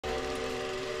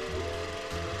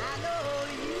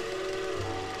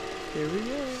Here we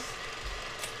go.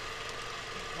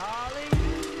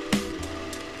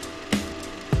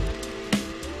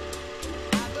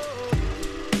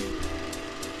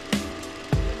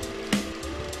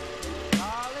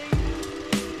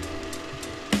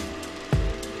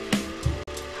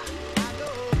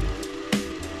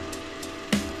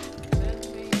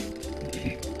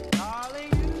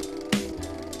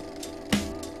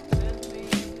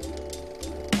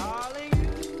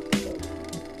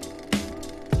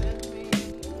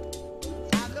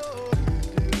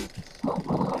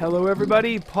 Hello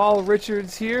everybody, Paul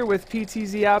Richards here with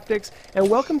PTZOptics, and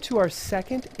welcome to our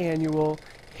second annual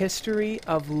History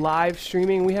of Live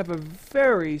Streaming. We have a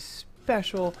very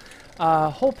special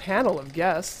whole panel of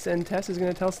guests, and Tess is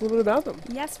going to tell us a little bit about them.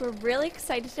 Yes, we're really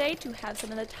excited today to have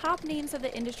some of the top names of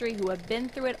the industry who have been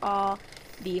through it all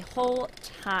the whole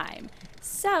time.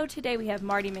 So today we have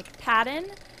Marty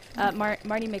McPadden.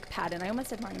 Marty McPadden. I almost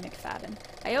said Marty McFadden.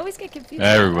 I always get confused.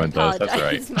 Everyone does. That's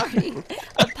right. Marty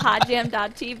of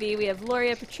PodJamTV. We have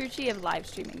Loria Petrucci of Live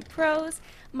Streaming Pros.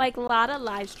 Mike Latta,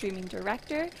 Live Streaming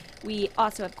Director. We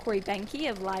also have Corey Behnke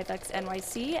of LiveX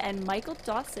NYC and Michael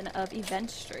Dawson of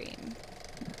EventStream.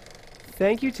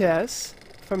 Thank you, Tess,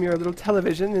 from your little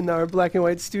television in our black and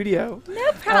white studio.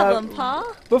 No problem,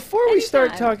 Paul. Before we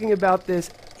start Anytime. talking about this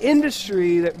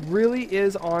industry that really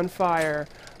is on fire,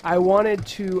 I wanted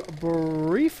to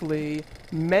briefly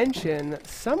mention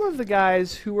some of the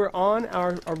guys who were on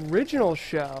our original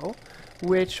show,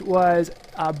 which was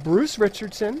Bruce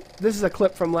Richardson. This is a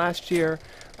clip from last year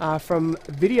from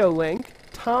VideoLink,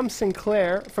 Tom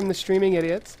Sinclair from the Streaming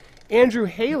Idiots, Andrew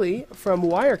Haley from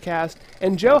Wirecast,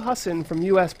 and Joe Husson from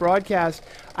US Broadcast.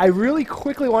 I really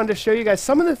quickly wanted to show you guys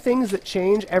some of the things that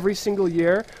change every single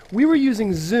year. We were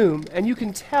using Zoom, and you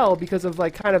can tell because of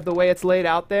like kind of the way it's laid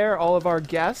out there, all of our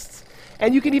guests.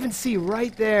 And you can even see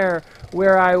right there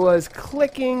where I was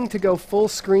clicking to go full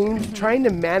screen, trying to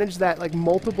manage that like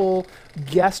multiple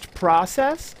guest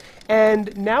process.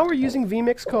 And now we're using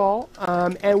vMix Call,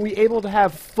 and we're able to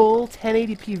have full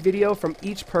 1080p video from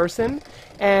each person.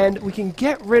 And we can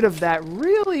get rid of that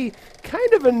really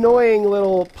kind of annoying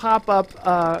little pop-up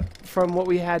from what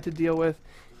we had to deal with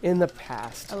in the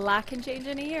past. A lot can change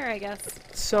in a year, I guess.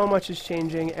 So much is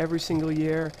changing every single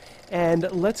year. And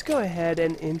let's go ahead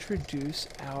and introduce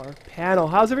our panel.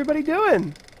 How's everybody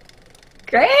doing?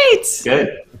 Great!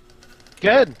 Good.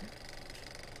 Good.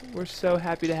 We're so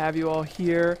happy to have you all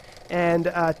here. And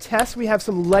Tess, we have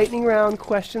some lightning round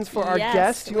questions for our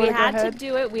guests. Yes, we had to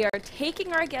do it. We are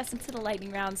taking our guests into the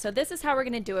lightning round. So this is how we're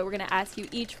going to do it. We're going to ask you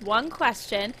each one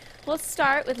question. We'll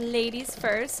start with ladies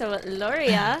first. So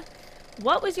Loria,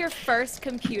 what was your first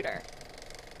computer?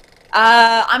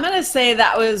 I'm going to say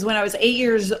that was when I was 8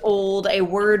 years old, a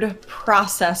word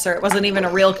processor. It wasn't even a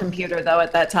real computer, though,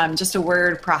 at that time, just a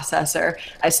word processor.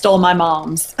 I stole my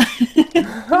mom's. You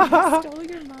stole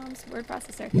your mom's word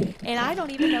processor. And I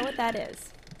don't even know what that is.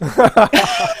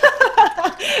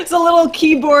 It's a little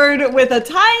keyboard with a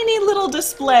tiny little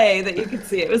display that you could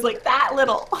see. It was like that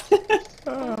little.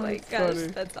 Oh my gosh,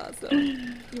 that's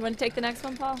awesome. You want to take the next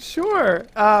one, Paul? Sure.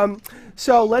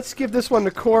 So let's give this one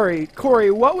to Corey.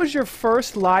 Corey, what was your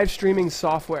first live streaming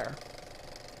software?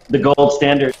 The gold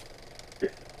standard,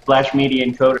 Flash Media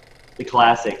Encoder, the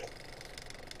classic.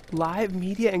 Live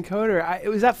Media Encoder.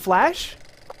 Was that Flash?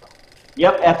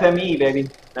 Yep, FME, baby.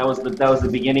 That was the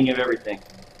beginning of everything.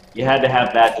 You had to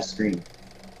have that to stream.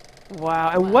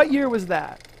 Wow. And what year was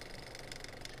that?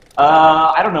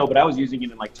 I don't know, but I was using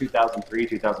it in like 2003,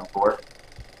 2004. All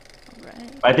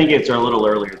right. I think it's a little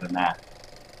earlier than that.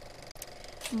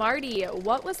 Marty,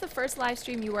 what was the first live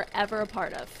stream you were ever a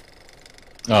part of?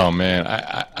 Oh man,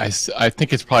 I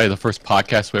think it's probably the first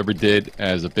podcast we ever did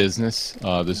as a business.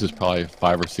 This is probably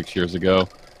 5 or 6 years ago.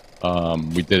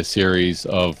 We did a series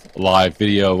of live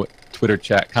video Twitter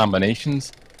chat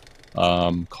combinations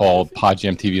called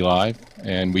PodJamTV Live,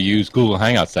 and we used Google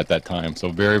Hangouts at that time. So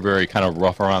very, very kind of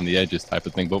rough around the edges type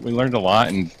of thing. But we learned a lot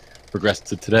and progressed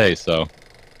to today. So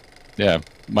yeah,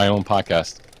 my own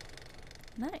podcast.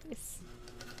 Nice.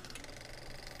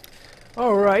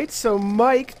 All right. So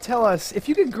Mike, tell us, if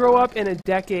you could grow up in a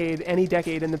decade, any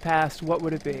decade in the past, what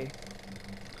would it be?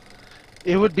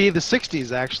 It would be the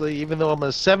 60s, actually, even though I'm a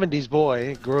 70s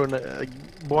boy, born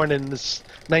in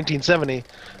 1970.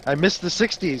 I miss the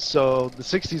 60s, so the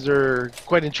 60s are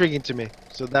quite intriguing to me.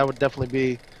 So that would definitely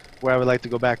be where I would like to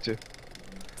go back to.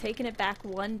 Taking it back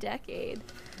one decade.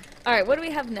 All right, what do we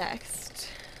have next?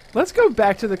 Let's go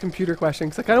back to the computer question,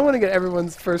 because I kind of want to get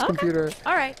everyone's first computer.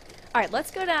 All right. All right, let's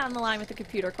go down the line with the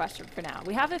computer question for now.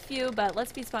 We have a few, but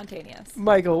let's be spontaneous.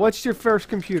 Michael, what's your first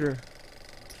computer?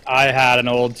 I had an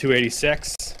old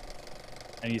 286.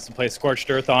 I need to play Scorched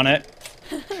Earth on it.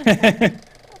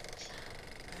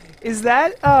 Is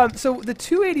that so? The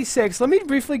 286. Let me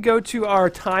briefly go to our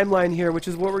timeline here, which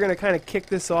is what we're going to kind of kick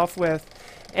this off with.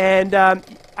 And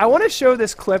I want to show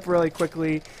this clip really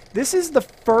quickly. This is the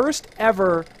first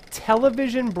ever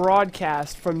television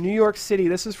broadcast from New York City.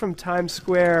 This is from Times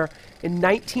Square in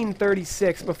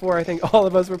 1936, before I think all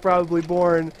of us were probably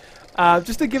born.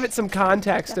 Just to give it some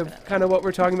context of kind of what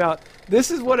we're talking about.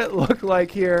 This is what it looked like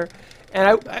here. And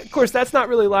of course, that's not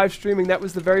really live streaming. That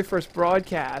was the very first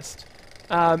broadcast.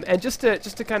 And just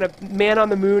to kind of Man on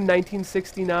the Moon,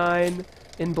 1969,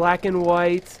 in black and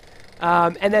white.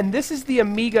 And then this is the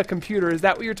Amiga computer. Is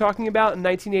that what you're talking about in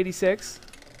 1986?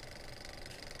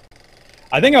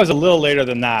 I think I was a little later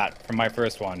than that from my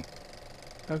first one.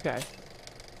 Okay.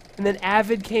 And then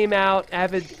Avid came out.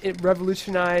 Avid, it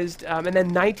revolutionized. And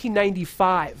then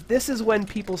 1995. This is when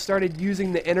people started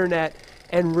using the internet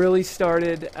and really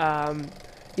started,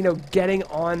 getting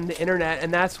on the internet.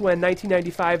 And that's when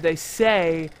 1995, they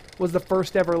say, was the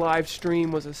first ever live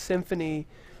stream, was a symphony.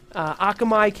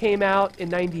 Akamai came out in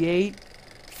 98.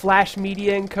 Flash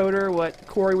Media Encoder, what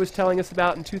Corey was telling us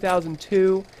about, in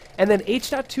 2002. And then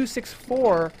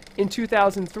H.264 in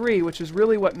 2003, which is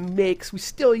really what makes, we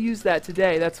still use that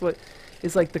today. That's what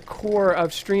is like the core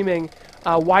of streaming.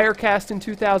 Wirecast in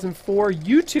 2004.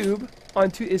 YouTube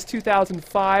is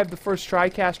 2005. The first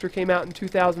TriCaster came out in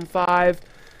 2005.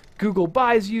 Google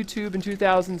buys YouTube in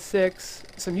 2006.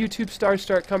 Some YouTube stars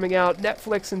start coming out.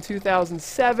 Netflix in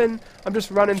 2007. I'm just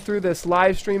running through this.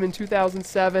 Live stream in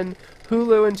 2007.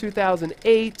 Hulu in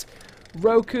 2008.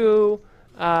 Roku.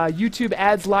 YouTube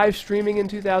adds live streaming in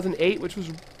 2008, which was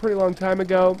a pretty long time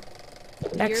ago.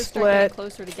 The years start getting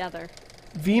closer together.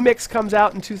 vMix comes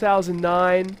out in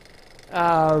 2009.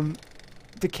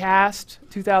 The Cast,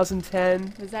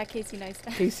 2010. Was that Casey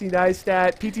Neistat? Casey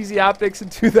Neistat. PTZOptics in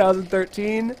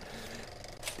 2013.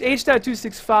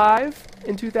 H.265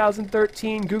 in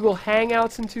 2013. Google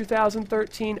Hangouts in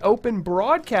 2013. Open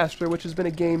Broadcaster, which has been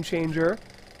a game changer,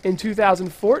 in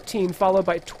 2014, followed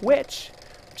by Twitch,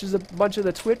 which is a bunch of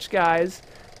the Twitch guys.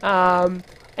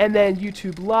 And then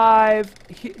YouTube Live.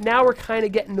 Now we're kind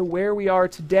of getting to where we are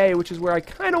today, which is where I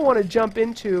kind of want to jump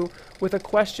into with a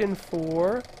question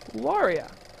for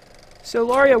Laria. So,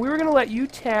 Laria, we were going to let you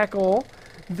tackle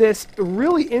this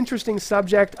really interesting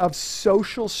subject of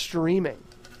social streaming.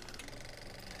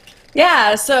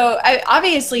 Yeah, so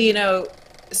obviously,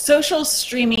 social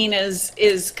streaming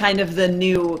is kind of the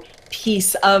new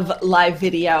piece of live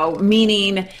video,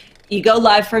 meaning you go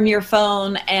live from your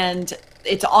phone and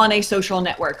it's on a social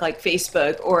network like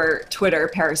Facebook or Twitter,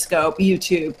 Periscope,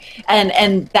 YouTube,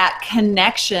 and that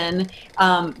connection,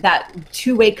 that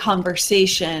two-way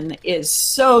conversation is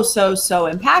so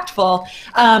impactful.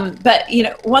 But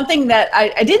one thing that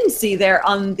I didn't see there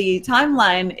on the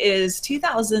timeline is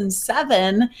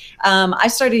 2007. I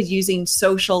started using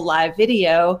social live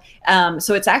video,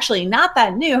 so it's actually not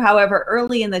that new. However,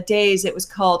 early in the days, it was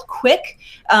called Quick,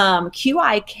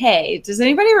 QIK. Does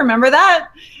anybody remember that?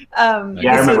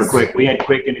 Yeah, I remember Quick. We had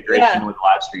Quick integration with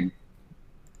live stream.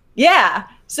 Yeah.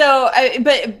 So,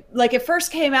 but like it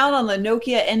first came out on the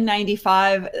Nokia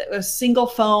N95, it was single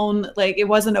phone, like it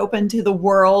wasn't open to the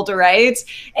world, right?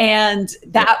 And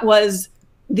that was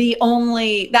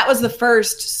that was the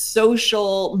first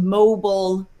social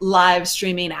mobile live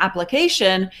streaming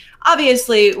application.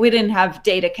 Obviously, we didn't have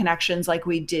data connections like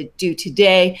we do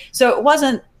today. So it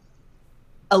wasn't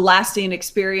a lasting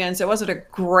experience. It wasn't a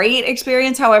great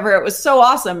experience. However, it was so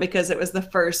awesome because it was the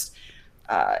first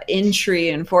entry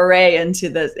and foray into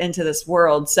this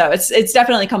world. So it's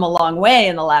definitely come a long way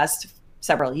in the last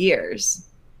several years.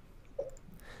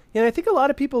 Yeah, and I think a lot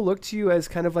of people look to you as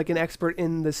kind of like an expert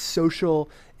in the social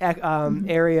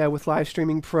area with live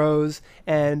streaming pros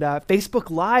and Facebook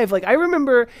Live. Like I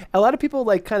remember a lot of people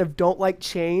like kind of don't like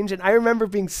change, and I remember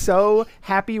being so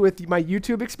happy with my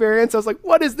YouTube experience. I was like,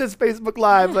 "What is this Facebook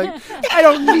Live? Like, I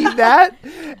don't need that."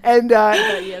 And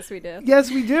yes, we do.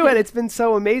 Yes, we do, and it's been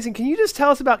so amazing. Can you just tell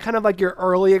us about kind of like your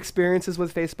early experiences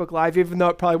with Facebook Live, even though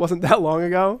it probably wasn't that long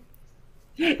ago?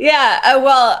 Yeah,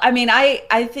 well, I mean,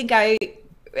 I think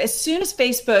as soon as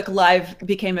Facebook Live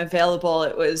became available,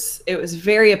 it was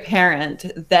very apparent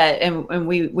that, and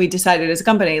we decided as a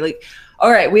company, like,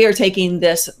 all right, we are taking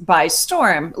this by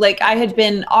storm. Like I had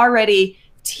been already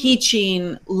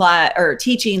teaching live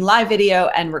video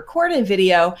and recorded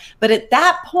video. But at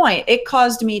that point, it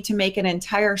caused me to make an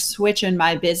entire switch in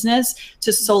my business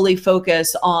to solely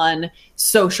focus on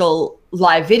social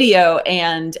live video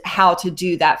and how to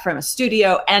do that from a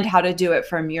studio and how to do it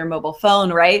from your mobile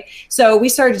phone, right? So we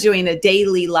started doing a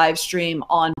daily live stream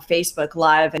on Facebook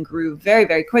Live and grew very,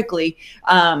 very quickly.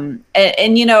 And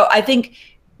you know, I think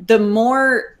the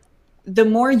more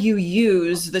you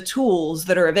use the tools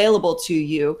that are available to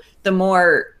you, the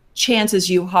more chances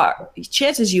you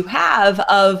have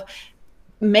of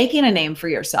making a name for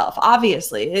yourself.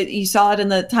 Obviously, you saw it in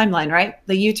the timeline, right?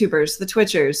 The YouTubers, the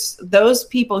Twitchers, those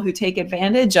people who take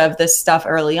advantage of this stuff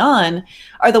early on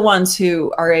are the ones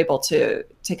who are able to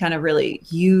kind of really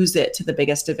use it to the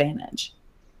biggest advantage.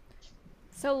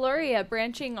 So Luria,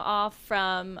 branching off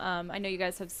from, I know you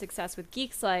guys have success with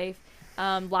Geeks Life.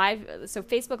 So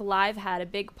Facebook Live had a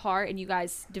big part in you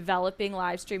guys developing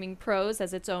Live Streaming Pros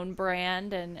as its own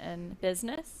brand and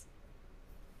business.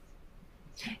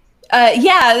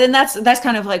 Yeah, and that's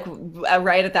kind of like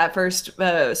right at that first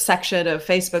section of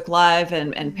Facebook Live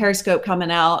and Periscope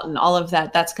coming out and all of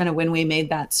that. That's kind of when we made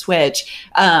that switch.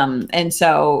 And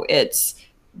so it's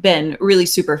been really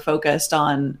super focused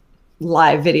on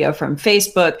live video from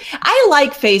Facebook. I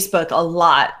like Facebook a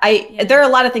lot. There are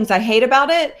a lot of things I hate about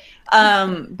it.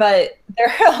 But there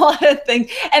are a lot of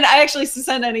things, and I actually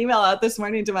sent an email out this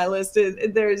morning to my list.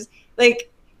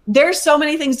 There's so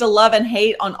many things to love and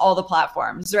hate on all the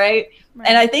platforms, right?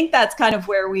 And I think that's kind of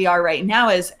where we are right now,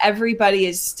 is everybody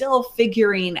is still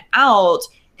figuring out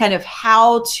kind of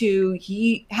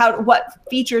what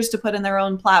features to put in their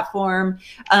own platform,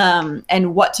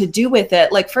 and what to do with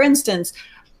it. Like, for instance,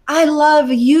 I love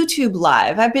YouTube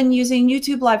Live. I've been using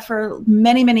YouTube Live for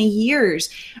many, many years.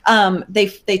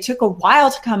 They took a while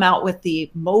to come out with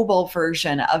the mobile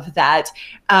version of that,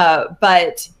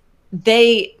 but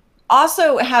they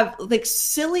also have like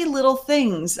silly little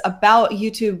things about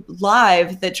YouTube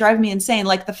Live that drive me insane,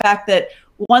 like the fact that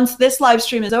once this live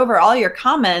stream is over, all your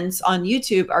comments on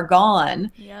YouTube are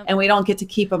gone, and we don't get to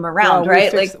keep them around,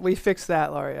 right? We fixed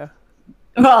that, Laria.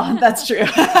 Well, that's true.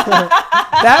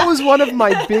 That was one of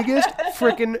my biggest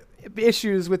freaking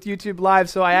issues with YouTube Live.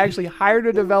 So I actually hired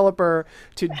a developer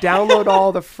to download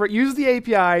all the use the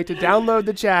API to download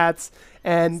the chats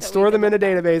and store them in a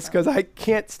database, because I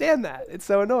can't stand that. It's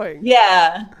so annoying.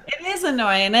 Yeah, it is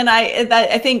annoying. And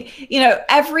I think, you know,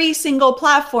 every single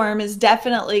platform has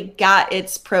definitely got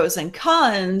its pros and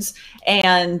cons,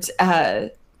 and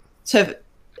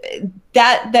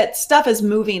that stuff is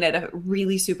moving at a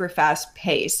really super fast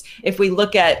pace. If we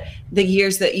look at the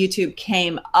years that YouTube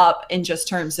came up in just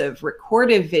terms of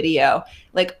recorded video,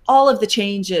 like all of the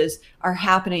changes are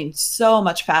happening so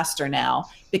much faster now,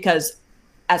 because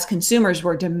as consumers,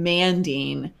 we're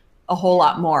demanding a whole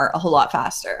lot more, a whole lot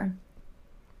faster.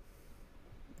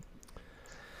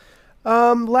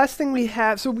 Last thing we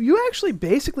have, so you actually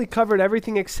basically covered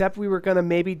everything, except we were going to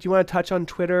maybe, do you want to touch on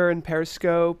Twitter and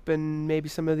Periscope and maybe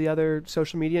some of the other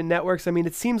social media networks? I mean,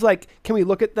 it seems like, can we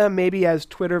look at them maybe as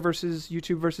Twitter versus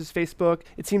YouTube versus Facebook?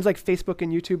 It seems like Facebook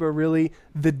and YouTube are really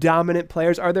the dominant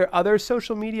players. Are there other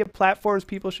social media platforms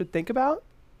people should think about?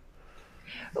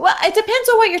 Well, it depends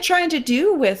on what you're trying to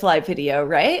do with live video,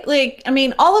 right? Like, I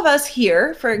mean, all of us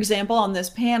here, for example, on this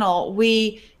panel,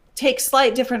 we take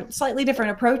slightly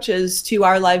different approaches to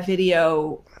our live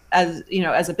video, as you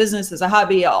know, as a business, as a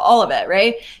hobby, all of it,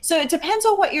 right? So it depends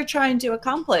on what you're trying to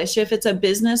accomplish. If it's a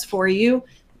business for you,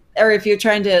 or if you're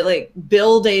trying to like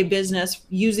build a business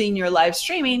using your live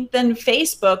streaming, then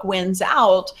Facebook wins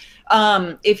out.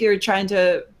 If you're trying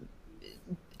to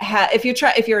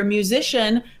if you're a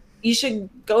musician, you should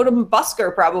go to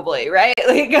Busker probably, right?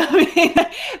 Like, I mean,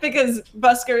 because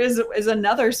Busker is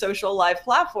another social live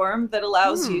platform that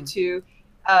allows you to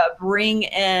bring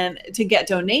in, to get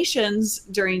donations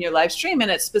during your live stream, and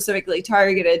it's specifically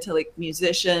targeted to like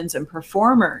musicians and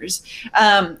performers.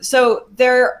 So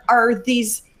there are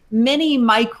these many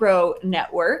micro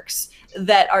networks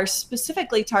that are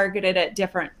specifically targeted at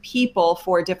different people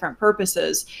for different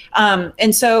purposes.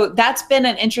 And so that's been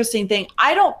an interesting thing.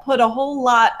 I don't put a whole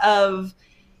lot of,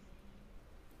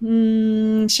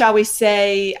 shall we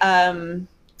say,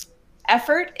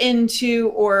 effort into,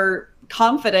 or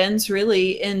confidence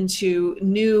really into,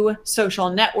 new social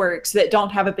networks that don't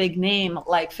have a big name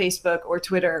like Facebook or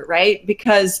Twitter, right?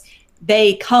 Because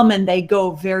they come and they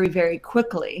go very, very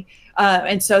quickly.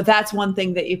 And so that's one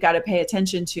thing that you've got to pay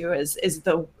attention to, is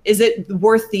it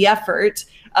worth the effort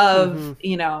of,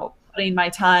 you know, putting my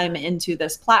time into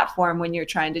this platform when you're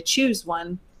trying to choose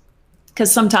one?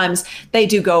 Because sometimes they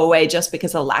do go away just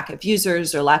because of lack of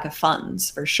users or lack of funds,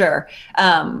 for sure.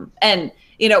 And,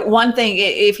 one thing,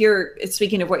 if you're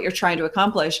speaking of what you're trying to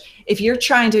accomplish, if you're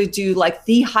trying to do like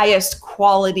the highest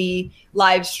quality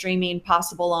live streaming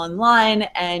possible online,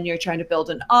 and you're trying to build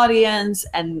an audience,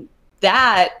 and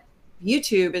that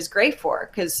YouTube is great for,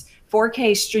 because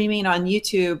 4K streaming on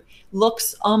YouTube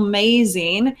looks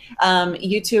amazing.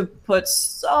 YouTube puts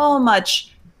so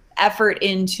much effort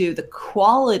into the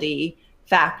quality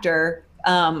factor,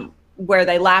 where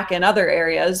they lack in other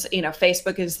areas.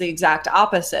 Facebook is the exact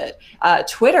opposite.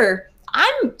 Twitter,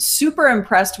 I'm super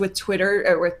impressed with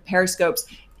Twitter, with Periscope's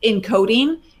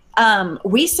encoding.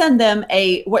 We send them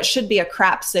what should be a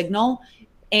crap signal,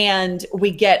 and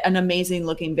we get an amazing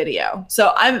looking video.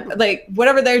 So I'm like,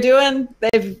 whatever they're doing,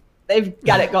 they've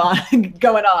got it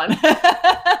going on.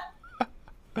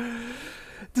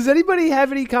 Does anybody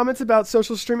have any comments about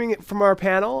social streaming from our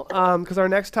panel? Because our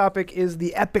next topic is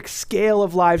the epic scale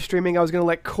of live streaming. I was going to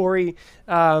let Corey,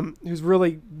 who's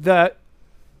really the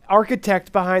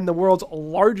architect behind the world's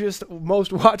largest,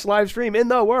 most watched live stream in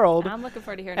the world. I'm looking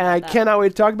forward to hearing and about I that. cannot wait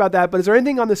to talk about that. But is there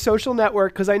anything on the social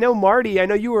network? Because I know, Marty,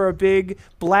 you were a big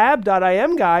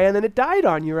blab.im guy, and then it died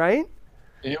on you, right?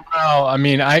 Yeah, well, I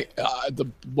mean,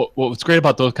 what's great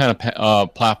about those kind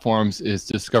of platforms is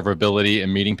discoverability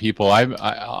and meeting people.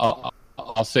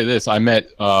 I'll say this: I met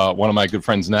one of my good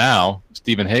friends now,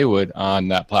 Stephen Haywood, on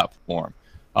that platform.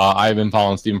 I've been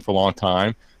following Stephen for a long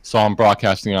time. Saw him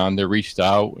broadcasting on there, reached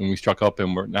out, and we struck up,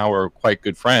 and we're quite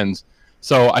good friends.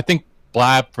 So I think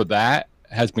Blab for that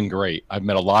has been great. I've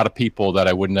met a lot of people that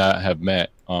I would not have met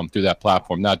through that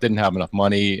platform. Now, it didn't have enough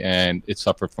money, and it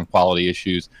suffered from quality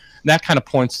issues. And that kind of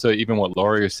points to even what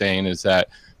Laurie is saying, is that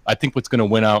I think what's going to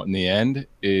win out in the end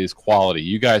is quality.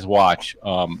 You guys watch.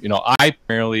 I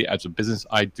primarily, as a business,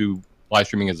 I do live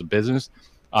streaming as a business.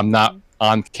 I'm not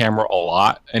on camera a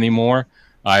lot anymore.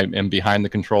 I am behind the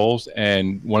controls.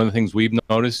 And one of the things we've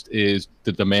noticed is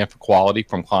the demand for quality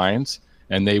from clients.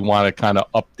 And they want to kind of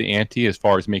up the ante as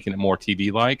far as making it more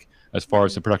TV-like, as far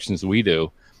as the productions we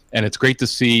do. And it's great to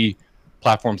see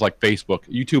platforms like Facebook.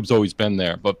 YouTube's always been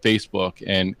there, but Facebook,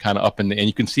 and kind of and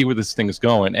you can see where this thing is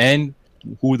going and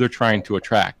who they're trying to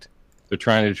attract. They're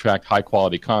trying to attract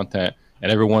high-quality content,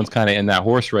 and everyone's kind of in that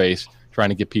horse race trying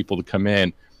to get people to come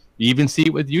in. You even see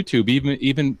it with YouTube,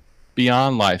 even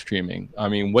beyond live streaming. I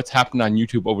mean, what's happened on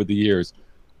YouTube over the years?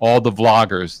 All the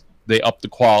vloggers, they up the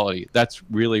quality. That's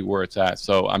really where it's at.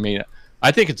 So, I mean,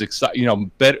 I think it's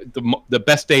exciting. The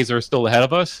best days are still ahead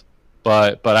of us,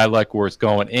 but I like where it's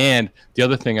going. And the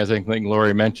other thing, as I think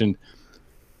Laurie mentioned,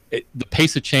 the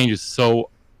pace of change is so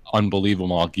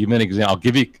unbelievable. I'll give you an example. I'll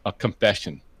give you a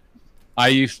confession.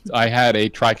 I had a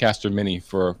TriCaster Mini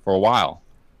for a while.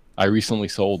 I recently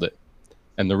sold it.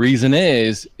 And the reason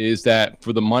is that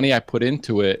for the money I put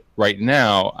into it right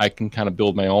now, I can kind of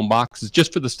build my own boxes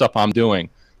just for the stuff I'm doing.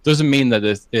 Doesn't mean that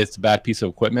it's a bad piece of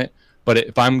equipment, but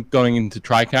if I'm going into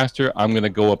TriCaster, I'm going to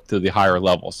go up to the higher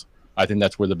levels. I think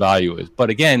that's where the value is. But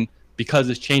again, because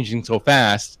it's changing so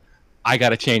fast, I got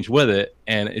to change with it.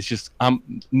 And it's just,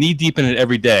 I'm knee deep in it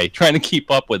every day, trying to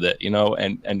keep up with it,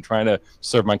 and trying to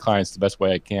serve my clients the best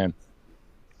way I can.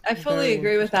 I fully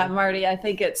agree with that, Marty. I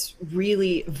think it's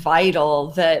really vital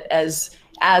that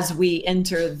as we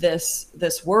enter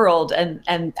this world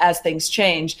and as things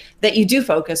change, that you do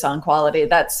focus on quality.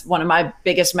 That's one of my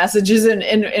biggest messages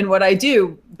in what I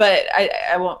do. But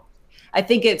I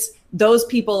think it's those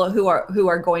people who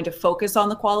are going to focus on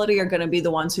the quality are going to be the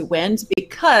ones who win,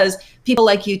 because people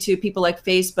like YouTube, people like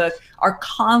Facebook are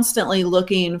constantly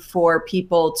looking for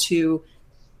people to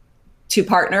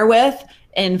partner with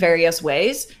in various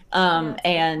ways.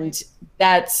 And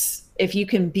that's, if you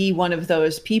can be one of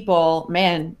those people,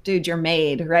 man, dude, you're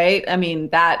made, right? I mean,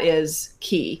 that is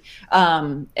key.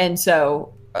 And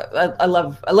so I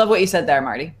love what you said there,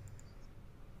 Marty.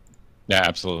 Yeah,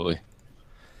 absolutely.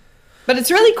 But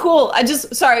it's really cool.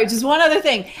 Just one other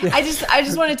thing. I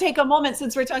just want to take a moment,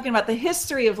 since we're talking about the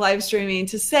history of live streaming,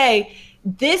 to say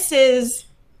this is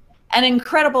an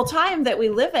incredible time that we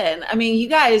live in. I mean, you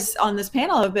guys on this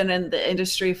panel have been in the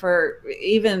industry for,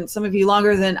 even some of you,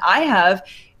 longer than I have.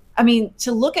 I mean,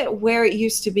 to look at where it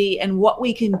used to be and what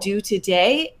we can do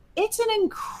today, it's an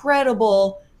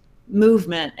incredible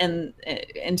movement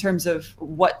in terms of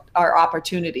what our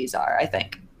opportunities are, I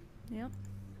think. Yep.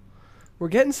 We're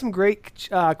getting some great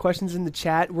questions in the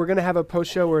chat. We're going to have a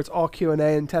post show where it's all Q&A,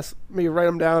 and Tess maybe write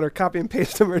them down or copy and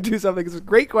paste them or do something. It's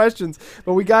great questions,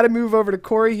 but we got to move over to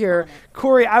Corey here.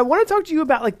 Corey, I want to talk to you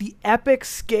about like the epic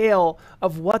scale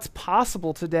of what's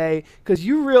possible today, because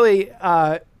you really,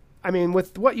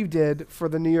 with what you did for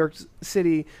the New York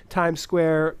City Times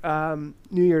Square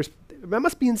New Year's, that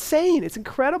must be insane. It's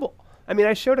incredible. I mean,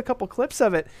 I showed a couple clips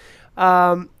of it.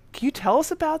 Can you tell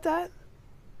us about that?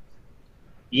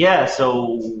 Yeah,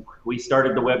 so we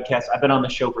started the webcast. I've been on the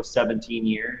show for 17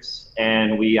 years,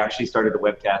 and we actually started the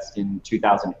webcast in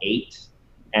 2008,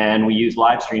 and we used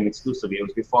LiveStream exclusively. It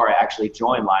was before I actually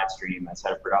joined LiveStream as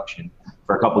head of production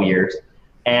for a couple years.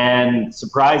 And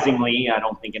surprisingly, I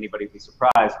don't think anybody would be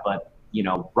surprised, but you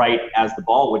know, right as the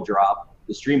ball would drop,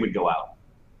 the stream would go out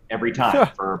every time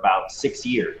for about 6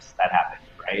 years. That happened,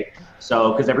 right?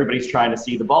 So, because everybody's trying to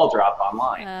see the ball drop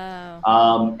online.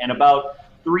 And about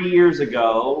 3 years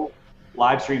ago,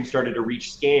 LiveStream started to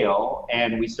reach scale,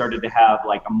 and we started to have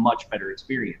like a much better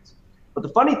experience. But the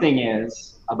funny thing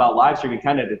is about LiveStream,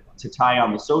 kind of to tie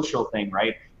on the social thing,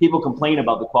 right? People complain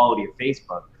about the quality of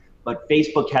Facebook, but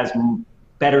Facebook has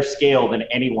better scale than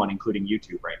anyone, including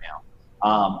YouTube right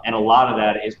now. And a lot of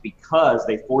that is because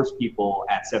they force people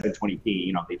at 720p.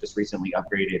 You know, they just recently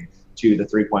upgraded to the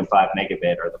 3.5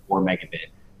 megabit or the 4 megabit.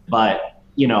 But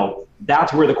you know,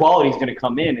 that's where the quality is going to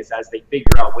come in, is as they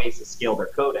figure out ways to scale their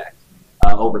codec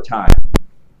over time.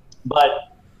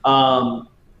 But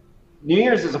New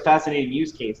Year's is a fascinating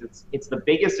use case. It's the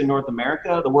biggest in North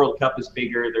America. The World Cup is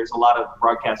bigger. There's a lot of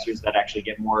broadcasters that actually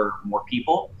get more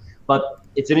people. But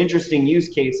it's an interesting use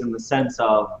case in the sense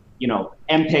of, you know,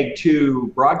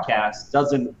 MPEG-2 broadcast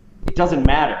doesn't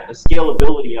matter. The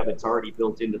scalability of it's already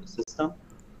built into the system.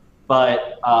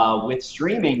 But with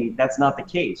streaming, that's not the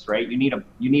case, right? You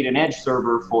need an edge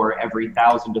server for every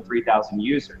 1,000 to 3,000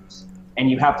 users, and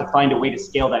you have to find a way to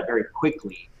scale that very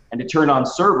quickly. And to turn on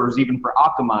servers, even for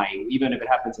Akamai, even if it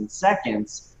happens in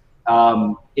seconds,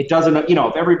 it doesn't. You know,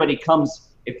 if everybody comes,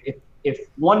 if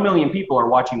 1 million people are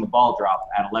watching the ball drop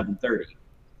at 11:30,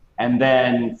 and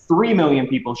then 3 million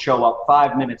people show up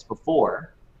 5 minutes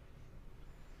before,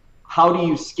 how do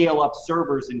you scale up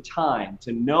servers in time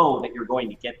to know that you're going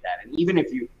to get that? And even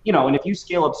if and if you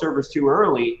scale up servers too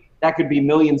early, that could be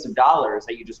millions of dollars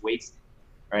that you just wasted,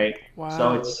 right? Wow.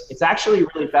 So it's actually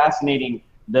really fascinating,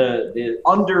 the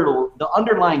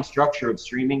underlying structure of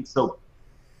streaming. So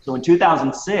in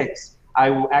 2006,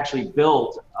 I actually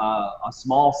built a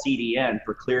small CDN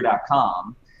for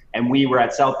Clear.com, and we were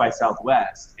at South by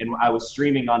Southwest, and I was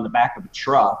streaming on the back of a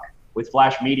truck with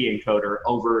Flash Media Encoder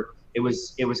over. It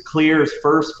was Clear's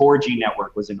first 4G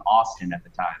network was in Austin at the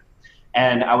time.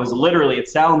 And I was literally, it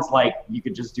sounds like you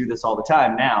could just do this all the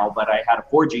time now, but I had a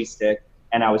 4G stick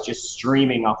and I was just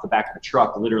streaming off the back of a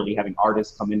truck, literally having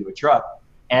artists come into a truck.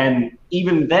 And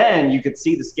even then you could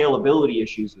see the scalability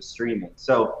issues with streaming.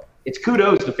 So it's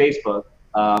kudos to Facebook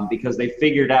because they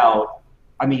figured out,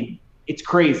 I mean, it's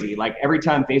crazy. Like every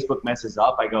time Facebook messes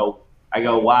up, I go,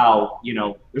 wow, you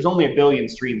know, there's only 1 billion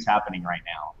streams happening right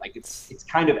now. Like it's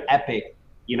kind of epic,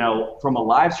 you know, from a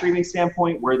live streaming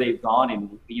standpoint, where they've gone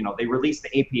and, you know, they released the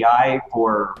API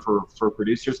for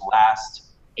producers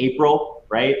last April,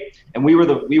 right? And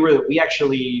we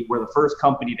actually were the first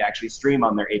company to actually stream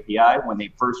on their API when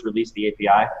they first released the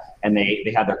API, and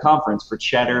they had their conference for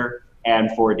Cheddar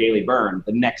and for Daily Burn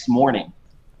the next morning.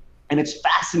 And it's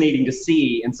fascinating to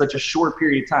see in such a short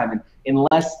period of time, and in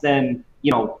less than,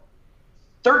 you know,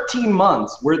 13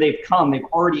 months where they've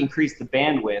already increased the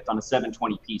bandwidth on a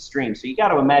 720p stream. So you got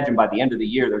to imagine by the end of the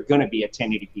year, they're going to be at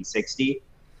 1080p 60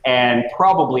 and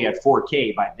probably at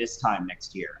 4K by this time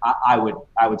next year. I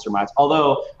would surmise.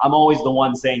 Although I'm always the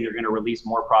one saying they're going to release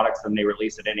more products than they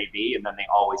release at NAB, and then they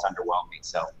always underwhelm me.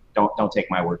 So don't take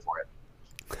my word for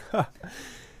it.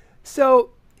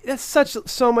 So that's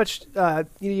so much.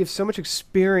 You have so much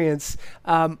experience.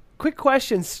 Quick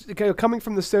questions coming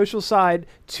from the social side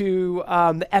to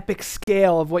the epic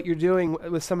scale of what you're doing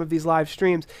with some of these live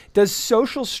streams. Does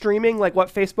social streaming, like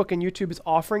what Facebook and YouTube is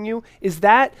offering you, is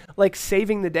that like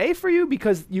saving the day for you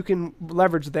because you can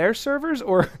leverage their servers,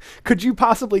 or could you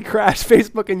possibly crash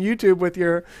Facebook and YouTube with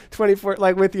your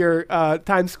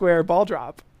Times Square ball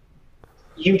drop?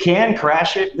 You can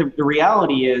crash it. The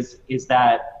reality is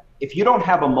that if you don't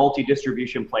have a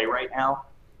multi-distribution play right now,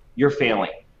 you're failing.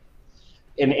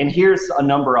 And here's a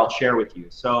number I'll share with you.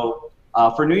 So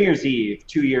for New Year's Eve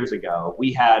 2 years ago,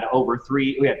 we had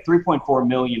 3.4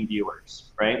 million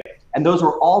viewers, right? And those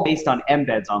were all based on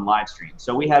embeds on live stream.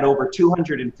 So we had over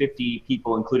 250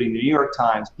 people, including the New York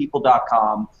Times,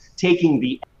 People.com, taking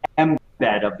the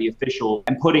embed of the official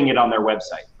and putting it on their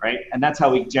website, right? And that's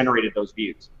how we generated those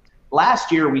views.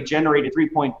 Last year, we generated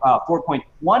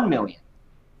 4.1 million.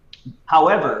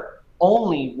 However,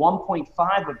 only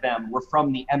 1.5 of them were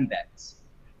from the embeds.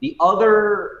 The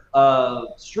other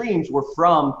streams were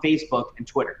from Facebook and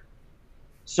Twitter.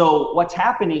 So what's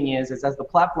happening is as the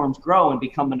platforms grow and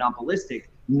become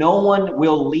monopolistic, no one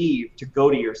will leave to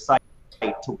go to your site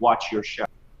to watch your show,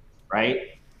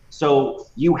 right? So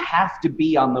you have to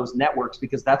be on those networks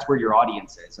because that's where your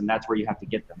audience is and that's where you have to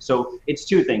get them. So it's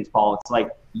two things, Paul. It's like,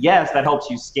 yes, that helps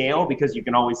you scale because you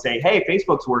can always say, hey,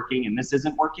 Facebook's working and this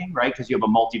isn't working, right? Because you have a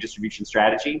multi-distribution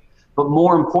strategy. But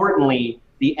more importantly,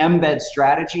 the embed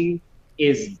strategy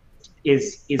is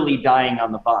really dying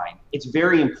on the vine. It's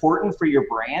very important for your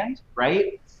brand,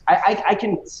 right? I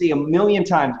can see a million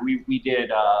times we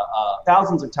did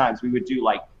thousands of times we would do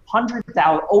like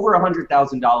over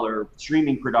 $100,000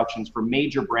 streaming productions for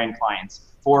major brand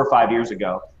clients 4 or 5 years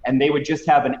ago, and they would just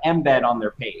have an embed on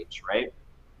their page, right?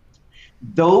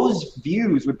 Those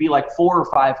views would be like 4,000 or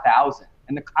 5,000,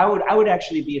 and I would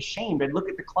actually be ashamed. I'd look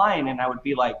at the client and I would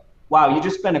be like, wow, you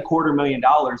just spent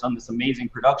 $250,000 on this amazing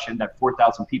production that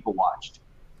 4,000 people watched.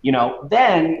 You know,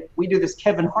 then we do this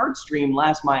Kevin Hart stream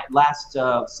last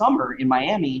summer in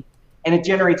Miami, and it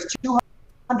generates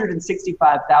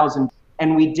 265,000.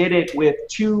 And we did it with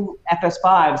 2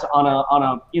 FS5s on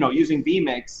a using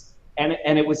vMix, and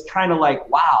it was kind of like,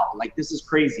 wow, like this is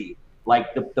crazy.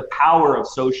 Like the power of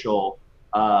social,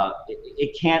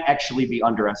 it can't actually be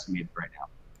underestimated right now.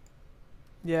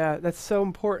 Yeah, that's so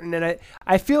important. And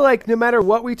I feel like no matter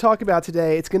what we talk about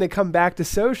today, it's going to come back to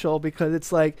social because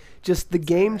it's like just the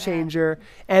game changer.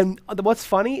 And what's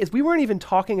funny is we weren't even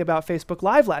talking about Facebook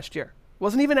Live last year. It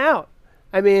wasn't even out.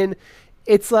 I mean,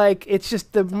 it's like, it's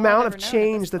just the amount of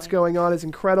change that's going on is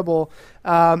incredible.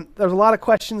 There's a lot of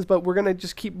questions, but we're going to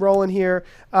just keep rolling here.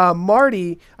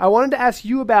 Marty, I wanted to ask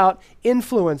you about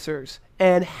influencers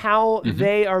and how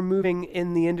they are moving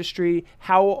in the industry.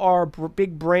 How are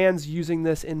big brands using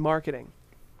this in marketing?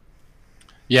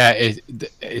 Yeah,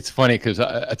 it's funny because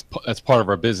that's part of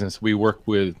our business. We work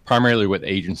primarily with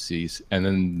agencies, and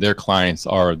then their clients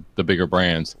are the bigger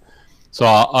brands. So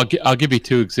I'll give you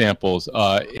 2 examples.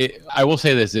 I will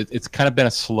say this: it's kind of been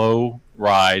a slow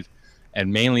ride,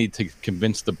 and mainly to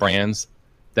convince the brands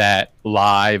that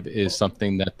live is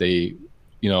something that they,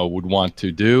 would want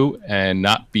to do, and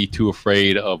not be too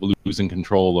afraid of losing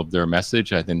control of their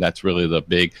message. I think that's really the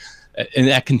big, and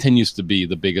that continues to be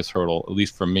the biggest hurdle, at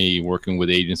least for me, working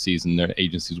with agencies and their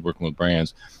agencies working with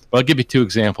brands. But I'll give you 2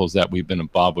 examples that we've been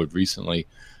involved with recently.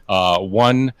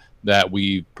 One that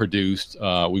we produced,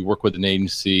 we work with an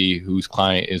agency whose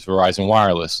client is Verizon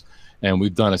Wireless, and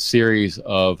we've done a series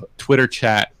of Twitter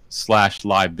chat /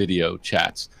 live video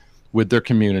chats with their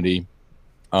community,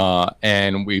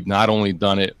 and we've not only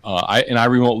done it, I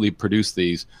remotely produce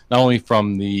these, not only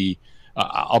from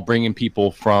I'll bring in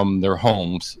people from their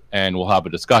homes and we'll have a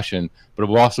discussion, but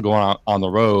we'll also go on the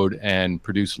road and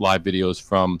produce live videos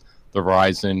from the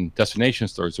Verizon destination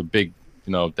stores, or big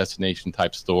destination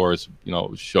type stores,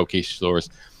 showcase stores.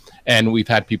 And we've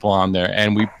had people on there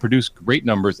and we produce great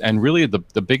numbers. And really the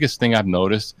biggest thing I've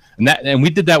noticed, and we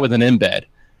did that with an embed,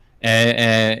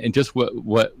 and just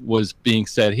what was being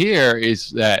said here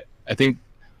is that I think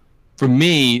for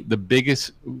me,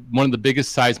 one of the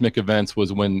biggest seismic events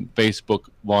was when Facebook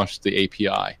launched the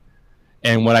API.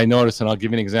 And what I noticed, and I'll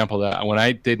give you an example of that, when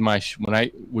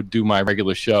I would do my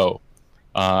regular show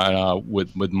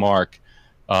with Mark,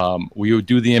 we would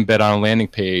do the embed on a landing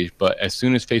page, but as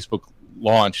soon as Facebook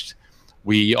launched,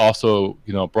 we also,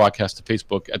 broadcast to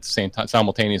Facebook at the same time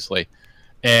simultaneously.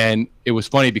 And it was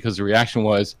funny because the reaction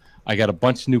was, I got a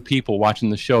bunch of new people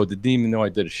watching the show that didn't even know I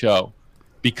did a show,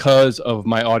 because of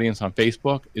my audience on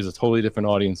Facebook is a totally different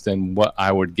audience than what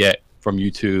I would get from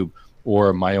YouTube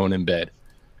or my own embed.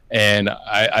 And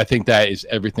I think that is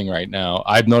everything right now.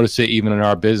 I've noticed it even in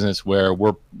our business where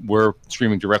we're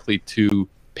streaming directly to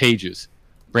pages,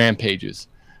 brand pages,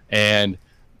 and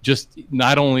just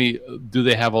not only do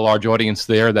they have a large audience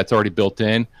there that's already built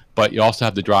in, but you also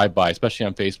have the drive-by, especially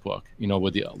on Facebook.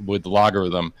 With the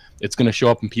logarithm, it's going to show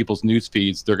up in people's news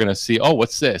feeds. They're going to see, oh,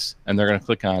 what's this, and they're going to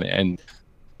click on it. And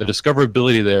the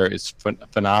discoverability there is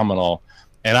phenomenal.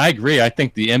 And I agree. I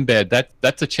think the embed,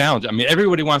 that's a challenge. I mean,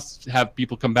 everybody wants to have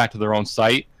people come back to their own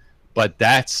site, but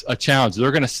that's a challenge.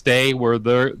 They're going to stay where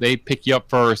they pick you up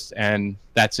first, and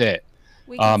that's it.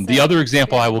 The other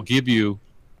example I will give you,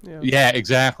 yeah,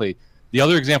 exactly. The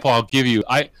other example I'll give you,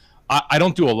 I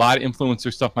don't do a lot of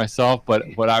influencer stuff myself, but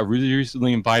I was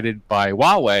recently invited by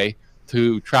Huawei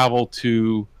to travel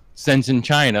to Shenzhen,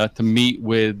 China, to meet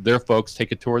with their folks,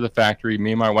 take a tour of the factory.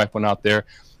 Me and my wife went out there.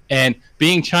 And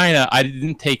being China, I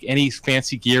didn't take any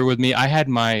fancy gear with me. I had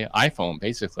my iPhone,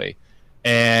 basically.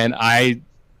 And I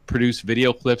produced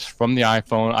video clips from the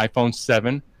iPhone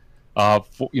 7,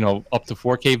 up to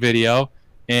 4K video.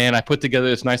 And I put together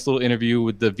this nice little interview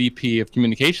with the VP of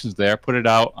communications there, put it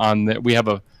out on we have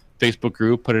a Facebook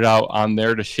group, put it out on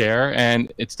there to share,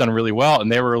 and it's done really well.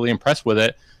 And they were really impressed with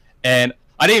it. And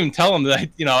I didn't even tell them that,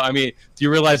 I mean, do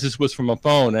you realize this was from a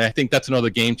phone? And I think that's another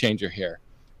game changer here,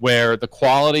 where the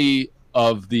quality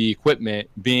of the equipment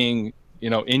being,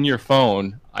 in your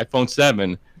phone, iPhone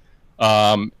 7,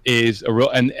 is a real,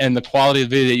 and the quality of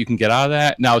the video that you can get out of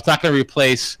that. Now, it's not going to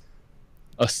replace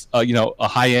a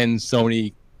high-end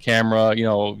Sony camera,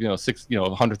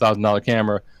 $100,000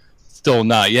 camera. Still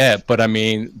not yet, but I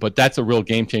mean, but that's a real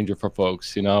game changer for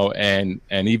folks, and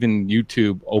even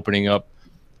YouTube opening up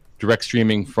direct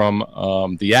streaming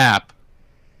from the app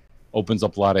opens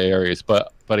up a lot of areas.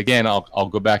 But again, I'll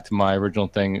go back to my original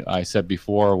thing I said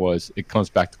before, was it comes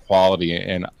back to quality,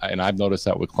 and I've noticed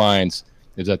that with clients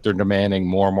is that they're demanding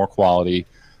more and more quality.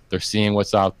 They're seeing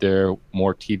what's out there,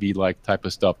 more TV-like type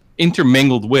of stuff,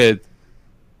 intermingled with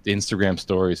the Instagram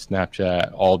stories,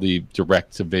 Snapchat, all the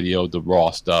direct to video, the raw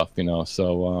stuff,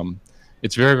 So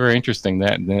it's very, very interesting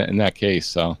that in that case.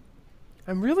 So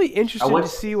I'm really interested to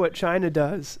see what China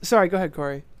does. Sorry, go ahead,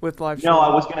 Corey, with live streaming. No,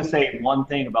 I was going to say one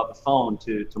thing about the phone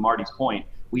to Marty's point.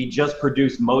 We just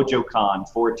produced MojoCon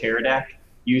for Teradek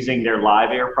using their Live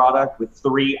Air product with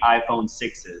 3 iPhone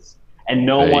 6s, and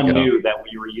no one knew that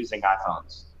we were using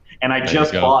iPhones. And I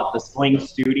just bought the Sling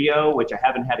Studio, which I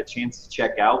haven't had a chance to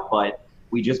check out, but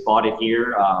we just bought it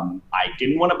here. I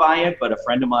didn't want to buy it, but a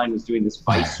friend of mine was doing this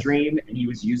Vice stream, and he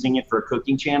was using it for a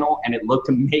cooking channel, and it looked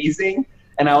amazing.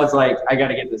 And I was like, I got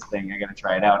to get this thing. I got to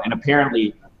try it out. And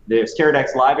apparently, there's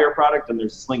Teradek's Live Air product, and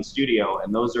there's Sling Studio,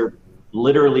 and those are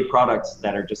literally products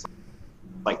that are just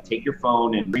like take your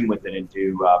phone and bring with it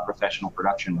into professional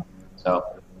production.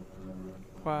 So,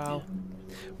 wow.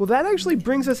 Well, that actually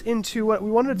brings us into what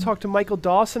we wanted to talk to Michael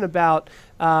Dawson about,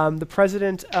 the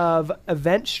president of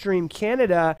EventStream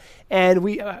Canada, and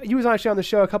he was actually on the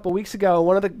show a couple weeks ago.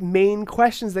 One of the main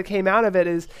questions that came out of it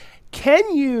is,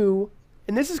 can you,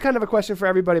 and this is kind of a question for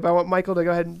everybody, but I want Michael to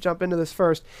go ahead and jump into this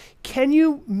first, can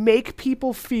you make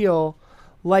people feel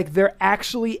like they're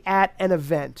actually at an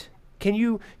event? Can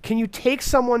you take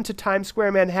someone to Times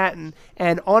Square, Manhattan,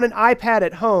 and on an iPad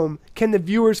at home, can the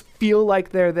viewers feel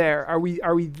like they're there? Are we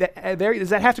there?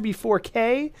 Does that have to be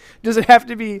 4K? Does it have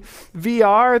to be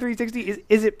VR 360?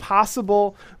 Is it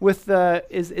possible with the?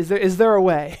 Is there a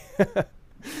way?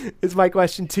 Is my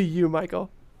question to you,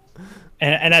 Michael.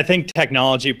 And I think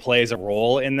technology plays a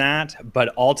role in that,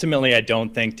 but ultimately I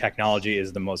don't think technology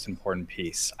is the most important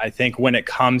piece. I think when it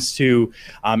comes to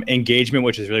engagement,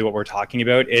 which is really what we're talking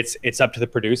about, it's up to the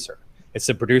producer. It's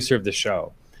the producer of the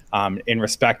show. In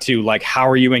respect to like, how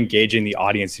are you engaging the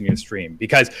audience in your stream?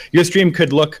 Because your stream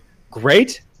could look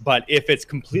great, but if it's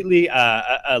completely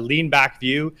a lean back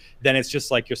view, then it's just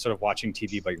like you're sort of watching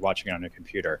TV, but you're watching it on a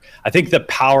computer. I think the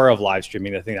power of live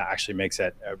streaming, the thing that actually makes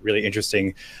it really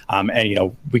interesting,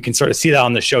 and we can sort of see that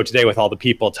on the show today with all the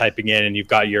people typing in, and you've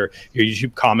got your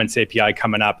YouTube comments API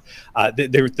coming up.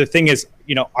 The thing is,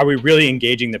 are we really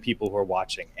engaging the people who are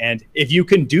watching? And if you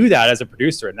can do that as a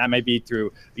producer, and that may be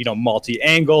through, multi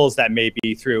angles, that may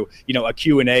be through, a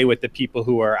Q&A with the people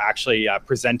who are actually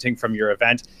presenting from your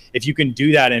event. If you can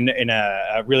do that in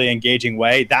a really engaging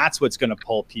way, that's what's going to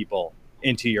pull people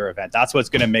into your event. That's what's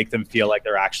going to make them feel like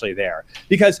they're actually there.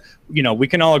 Because, we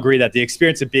can all agree that the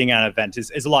experience of being at an event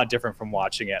is a lot different from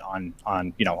watching it on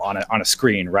a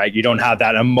screen, right? You don't have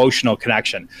that emotional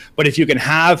connection. But if you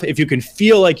can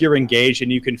feel like you're engaged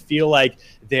and you can feel like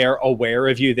they're aware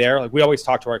of you there, like we always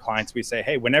talk to our clients, we say,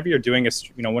 hey, whenever you're doing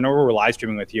whenever we're live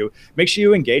streaming with you, make sure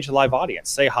you engage the live audience,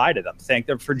 say hi to them, thank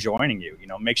them for joining you,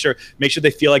 make sure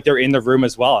they feel like they're in the room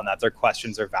as well, and that their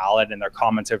questions are valid and their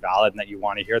comments are valid and that you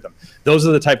want to hear them. Those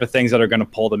are the type of things that are going to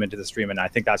pull them into the stream. And I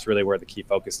think that's really where the key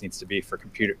focus needs to be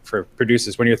for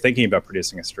producers when you're thinking about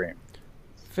producing a stream.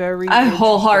 I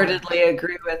wholeheartedly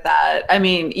agree with that. I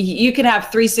mean, you can have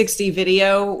 360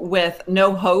 video with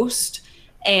no host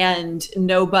and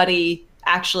nobody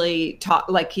actually talk,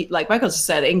 like Michael just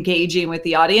said, engaging with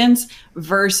the audience,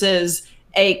 versus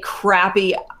a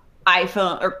crappy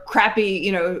iPhone or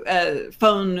crappy,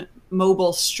 phone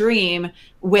mobile stream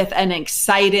with an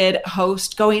excited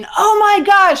host going, oh my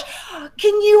gosh,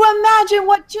 can you imagine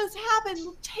what just happened?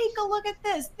 Take a look at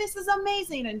this. This is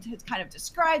amazing. And it kind of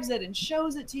describes it and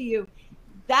shows it to you.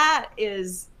 That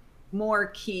is more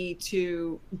key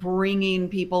to bringing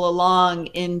people along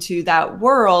into that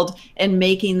world and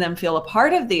making them feel a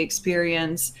part of the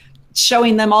experience,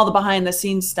 showing them all the behind the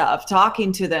scenes stuff,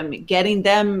 talking to them, getting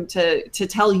them to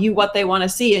tell you what they want to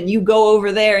see, and you go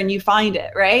over there and you find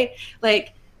it, right?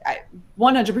 Like, I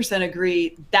 100%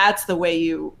 agree. That's the way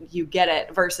you get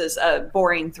it versus a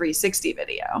boring 360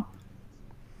 video.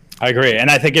 I agree. And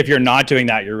I think if you're not doing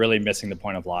that, you're really missing the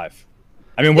point of live.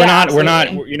 I mean, Yeah, we're not,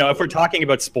 absolutely. you know, if we're talking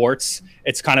about sports,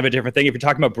 it's kind of a different thing. If you're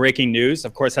talking about breaking news,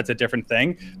 of course, that's a different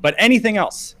thing. But anything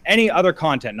else, any other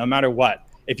content, no matter what,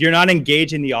 if you're not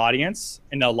engaging the audience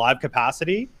in a live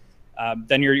capacity,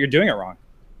 then you're doing it wrong.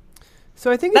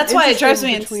 So I think That's it's why it drives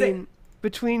me interesting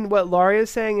between what Laria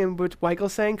is saying and what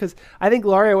Michael's saying, because I think,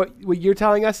 Laria, what you're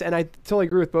telling us, and I totally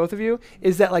agree with both of you,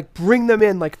 is that, like, bring them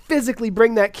in, like, physically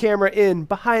bring that camera in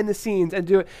behind the scenes and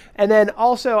do it. And then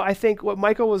also, I think what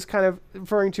Michael was kind of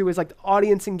referring to is, like,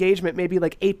 audience engagement, maybe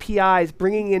like APIs,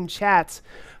 bringing in chats.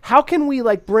 How can we,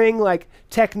 like, bring, like,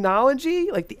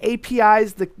 technology, like the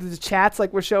APIs, the chats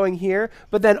like we're showing here,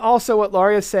 but then also what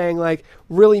Laria's saying, like,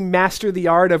 really master the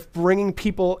art of bringing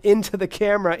people into the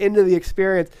camera, into the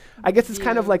experience. I guess it's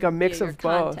kind of like a mix of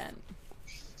both. Content.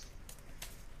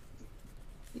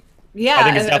 Yeah, I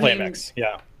think it's definitely mean, a mix.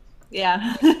 Yeah.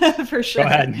 Yeah, for sure. Go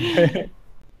ahead.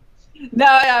 No,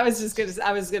 I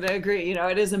was gonna agree. You know,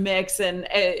 it is a mix, and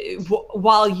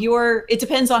while it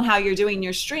depends on how you're doing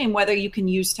your stream, whether you can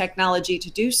use technology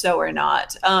to do so or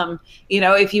not. You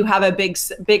know, if you have a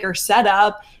bigger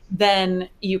setup, then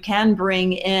you can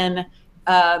bring in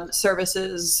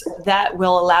services that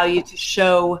will allow you to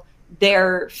show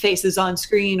their faces on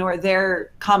screen or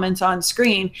their comments on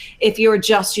screen. If you're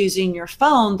just using your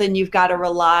phone, then you've got to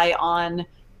rely on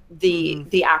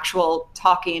the actual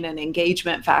talking and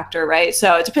engagement factor, right?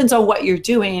 So it depends on what you're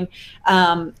doing.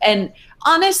 And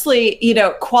honestly, you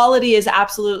know, quality is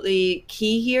absolutely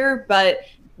key here, but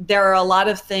there are a lot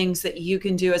of things that you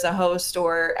can do as a host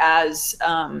or as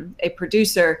a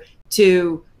producer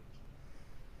to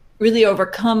really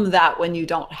overcome that when you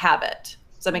don't have it.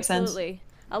 Does that make sense? Absolutely.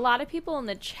 A lot of people in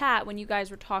the chat, when you guys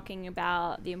were talking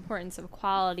about the importance of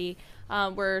quality,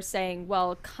 were saying,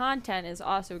 well, content is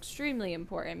also extremely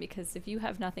important, because if you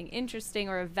have nothing interesting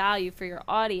or of value for your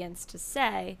audience to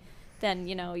say, then,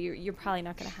 you know, you're probably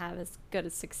not going to have as good a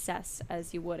success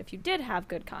as you would if you did have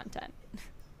good content.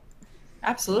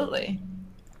 Absolutely.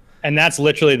 And that's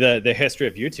literally the history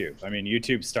of YouTube. I mean,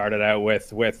 YouTube started out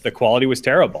with the quality was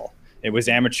terrible. It was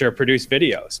amateur produced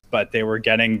videos, but they were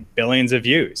getting billions of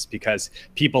views because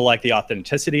people liked the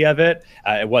authenticity of it.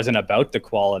 It wasn't about the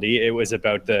quality. It was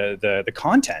about the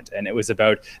content, and it was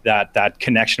about that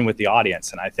connection with the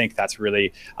audience. And I think that's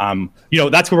really, you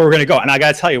know, that's where we're going to go. And I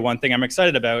got to tell you, one thing I'm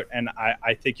excited about, and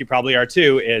I think you probably are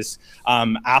too, is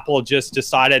Apple just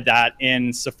decided that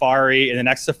in Safari, in the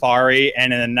next Safari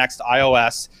and in the next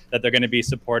iOS, that they're going to be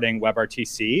supporting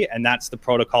WebRTC. And that's the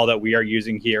protocol that we are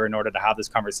using here in order to have this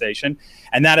conversation.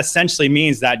 And that essentially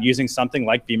means that using something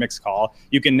like vMix Call,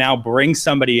 you can now bring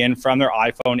somebody in from their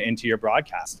iPhone into your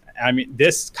broadcast. I mean,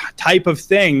 this type of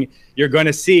thing you're going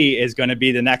to see is going to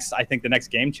be the next, I think, the next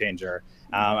game changer.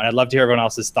 And I'd love to hear everyone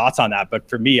else's thoughts on that. But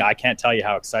for me, I can't tell you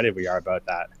how excited we are about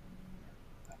that.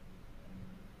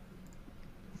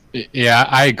 Yeah,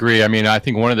 I agree. I mean, I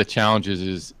think one of the challenges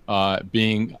is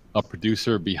being a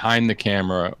producer behind the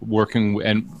camera, working,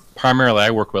 and primarily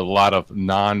I work with a lot of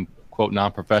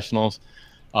non-professionals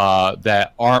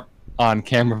that aren't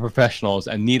on-camera professionals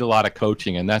and need a lot of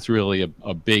coaching, and that's really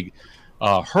a big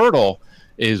hurdle,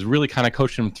 is really kind of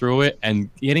coaching them through it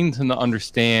and getting them to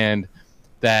understand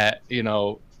that, you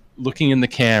know, looking in the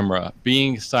camera,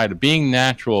 being excited, being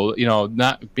natural, you know,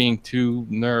 not being too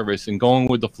nervous and going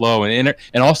with the flow, and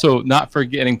also not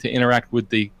forgetting to interact with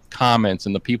the comments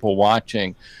and the people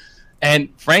watching. And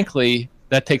frankly,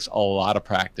 that takes a lot of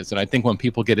practice. And I think when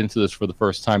people get into this for the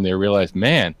first time, they realize,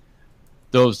 man,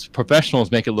 those professionals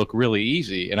make it look really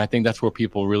easy. And I think that's where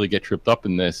people really get tripped up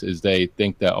in this, is they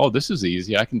think that, oh, this is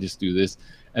easy, I can just do this.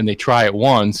 And they try it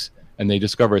once and they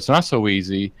discover it's not so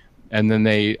easy. And then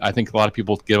I think a lot of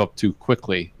people give up too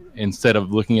quickly instead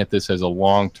of looking at this as a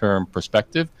long-term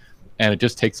perspective. And it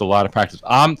just takes a lot of practice.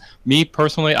 Me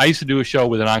personally, I used to do a show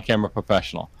with an on-camera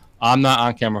professional. I'm not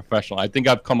on-camera professional. I think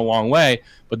I've come a long way,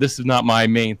 but this is not my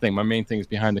main thing. My main thing is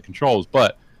behind the controls.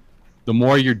 But the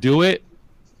more you do it,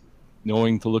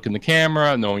 knowing to look in the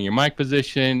camera, knowing your mic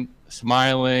position,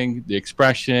 smiling, the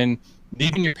expression,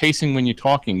 even your pacing when you're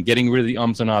talking, getting rid of the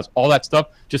ums and ahs, all that stuff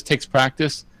just takes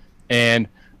practice. And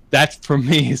that, for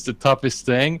me, is the toughest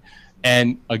thing.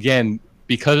 And again,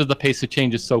 because of the pace of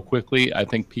changes so quickly, I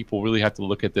think people really have to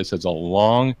look at this as a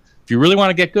long, if you really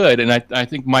want to get good, and I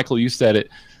think, Michael, you said it,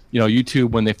 you know,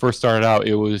 YouTube, when they first started out,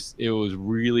 it was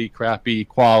really crappy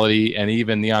quality, and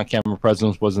even the on-camera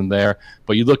presence wasn't there.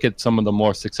 But you look at some of the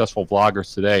more successful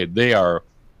vloggers today, they are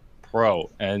pro,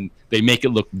 and they make it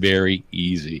look very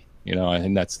easy. You know, I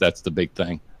think that's the big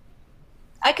thing.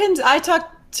 I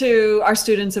to our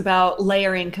students about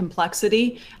layering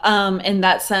complexity in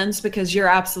that sense, because you're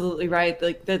absolutely right.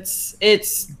 Like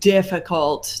it's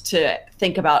difficult to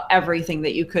think about everything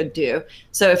that you could do.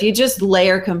 So if you just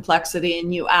layer complexity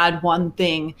and you add one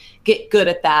thing, get good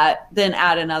at that, then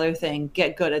add another thing,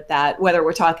 get good at that, whether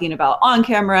we're talking about on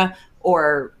camera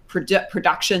or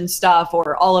production stuff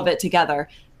or all of it together.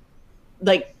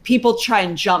 Like people try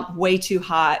and jump way too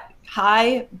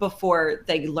high before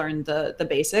they learn the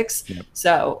basics. Yep.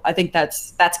 So I think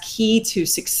that's key to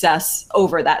success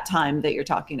over that time that you're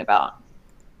talking about.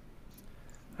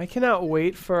 I cannot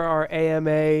wait for our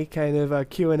AMA kind of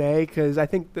Q&A, because I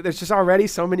think that there's just already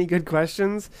so many good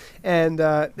questions, and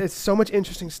there's so much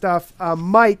interesting stuff.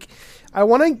 Mike, I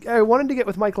wanted to get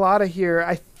with Mike Latta here.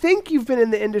 I think you've been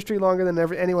in the industry longer than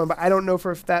anyone, but I don't know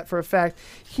for a fact.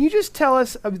 Can you just tell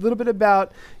us a little bit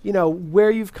about,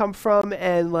 where you've come from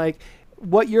and like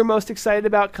what you're most excited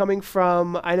about coming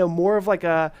from? I know more of like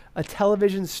a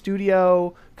television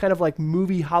studio, kind of like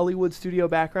movie Hollywood studio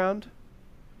background.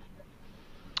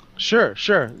 Sure.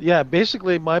 Yeah,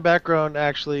 basically my background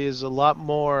actually is a lot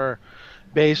more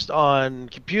based on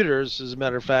computers, as a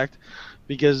matter of fact,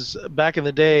 because back in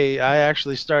the day, I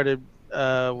actually started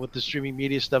with the streaming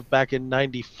media stuff back in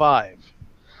 '95.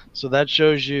 So that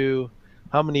shows you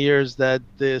how many years that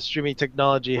the streaming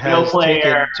technology has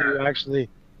taken to actually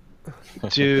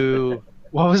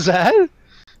what was that?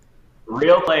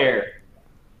 Real player.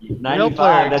 95, real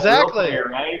player, that's exactly. Real player,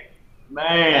 right?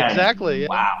 Man. Exactly.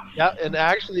 Wow. Yeah, and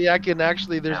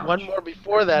actually there's one more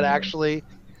before that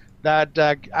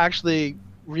that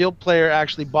Real Player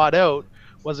actually bought out,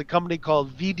 was a company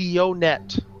called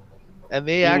VideoNet. And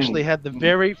they actually had the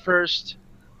very first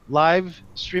live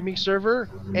streaming server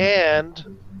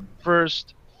and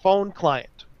first phone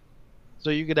client. So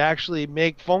you could actually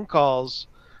make phone calls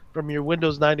from your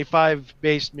Windows 95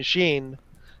 based machine,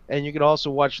 and you could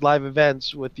also watch live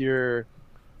events with your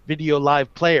video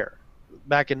live player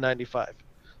back in '95.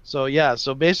 So yeah,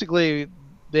 so basically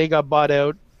they got bought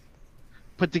out,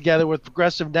 put together with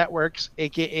Progressive Networks,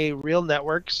 aka Real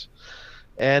Networks,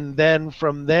 and then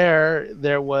from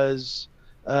there was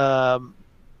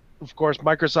of course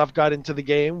Microsoft got into the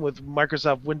game with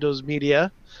Microsoft Windows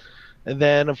Media, and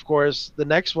then of course the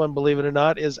next one, believe it or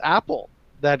not, is Apple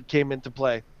that came into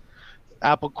play.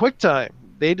 Apple QuickTime.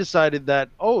 They decided that,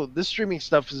 this streaming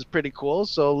stuff is pretty cool,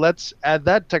 so let's add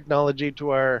that technology to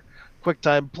our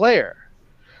QuickTime player.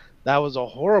 That was a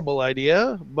horrible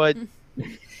idea, but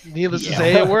needless to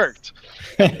say, it worked.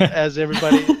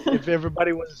 If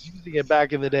everybody was using it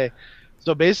back in the day.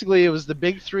 So basically, it was the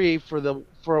big three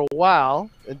for a while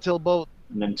until about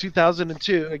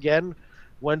 2002 again,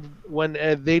 when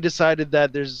they decided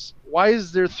that why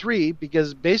is there three?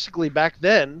 Because basically back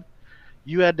then,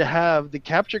 you had to have the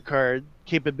capture card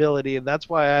capability, and that's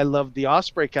why I love the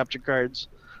Osprey capture cards,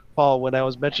 Paul, when I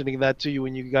was mentioning that to you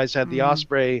when you guys had the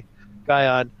Osprey guy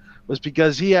on, was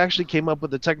because he actually came up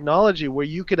with the technology where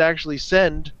you could actually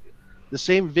send the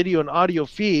same video and audio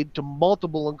feed to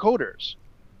multiple encoders.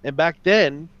 And back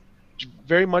then,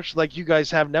 very much like you guys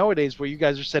have nowadays, where you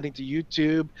guys are sending to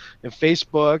YouTube and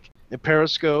Facebook and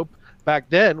Periscope, back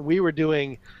then we were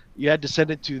doing, you had to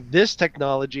send it to this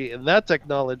technology and that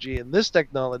technology and this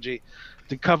technology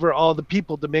to cover all the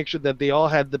people, to make sure that they all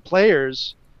had the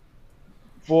players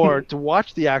to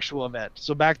watch the actual event.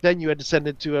 So back then you had to send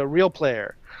it to a Real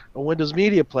Player, a Windows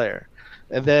Media Player,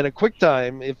 and then a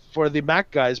QuickTime for the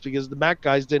Mac guys, because the Mac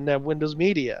guys didn't have Windows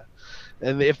Media,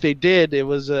 and if they did, it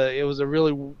was a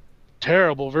really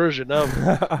terrible version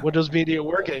of Windows Media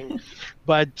working.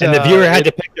 But and the viewer had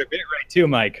to pick their bitrate too,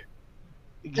 Mike.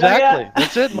 Exactly. Yeah.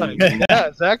 That's it, Mike. Yeah,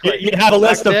 exactly. You had a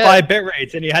list of 5 bit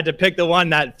rates, and you had to pick the one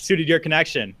that suited your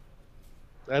connection.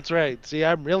 That's right. See,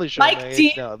 I'm really showing my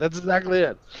age now. That's exactly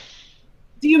it.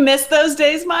 Do you miss those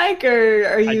days, Mike, or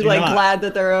are you glad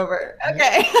that they're over?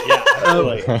 Okay. Yeah,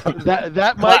 absolutely.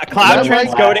 that Mike, cloud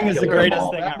transcoding is the greatest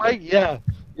thing ever. Mike, yeah.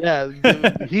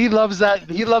 He loves that.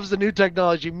 He loves the new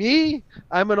technology. Me,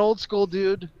 I'm an old school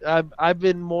dude. I've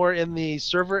been more in the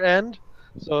server end.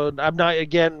 So I'm not,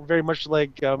 again, very much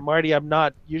like Marty, I'm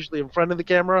not usually in front of the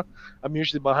camera. I'm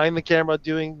usually behind the camera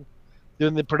doing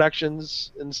the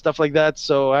productions and stuff like that.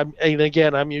 So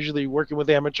I'm usually working with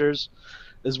amateurs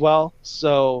as well.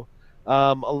 So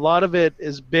a lot of it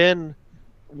has been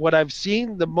what I've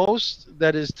seen the most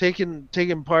that is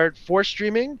taken part for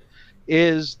streaming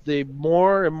is the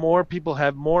more and more people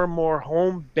have more and more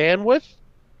home bandwidth,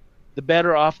 the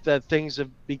better off that things have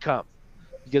become.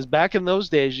 Because back in those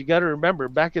days, you got to remember,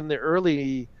 back in the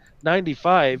early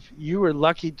 '95, you were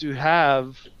lucky to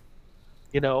have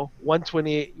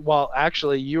 128. Well,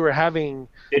 actually, you were having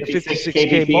 56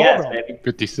 56K kbps, modem. baby.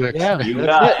 56. Yeah, You that's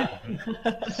got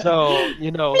it. So,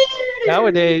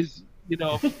 nowadays,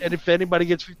 and if anybody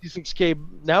gets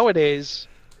 56K nowadays,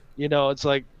 it's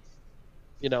like,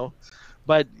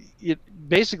 but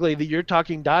basically you're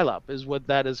talking dial-up is what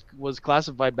was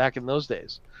classified back in those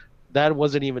days. That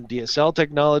wasn't even DSL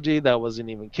technology. That wasn't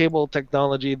even cable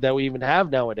technology that we even have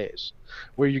nowadays,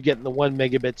 where you're getting the 1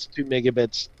 megabits, 2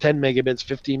 megabits, 10 megabits,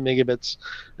 15 megabits.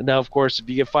 And now, of course, if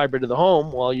you get fiber to the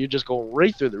home, well, you're just going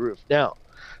right through the roof now.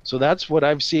 So that's what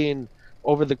I've seen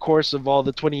over the course of all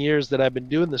the 20 years that I've been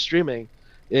doing the streaming,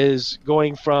 is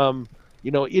going from,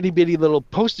 itty-bitty little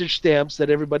postage stamps that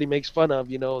everybody makes fun of,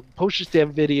 postage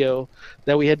stamp video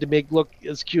that we had to make look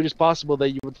as cute as possible,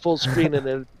 that you would full screen and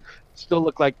it still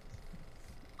look like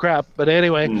crap. But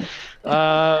anyway,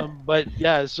 but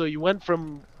yeah, so you went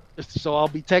from, so I'll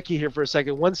be techie here for a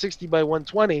second, 160 by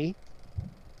 120,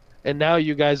 and now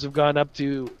you guys have gone up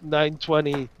to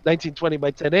 1920 by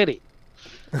 1080.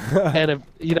 And and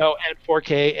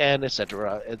 4K and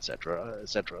etc.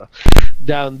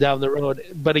 down the road.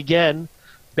 But again,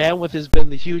 bandwidth has been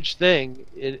the huge thing.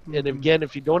 And again,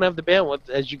 if you don't have the bandwidth,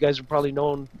 as you guys are probably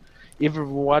known, even if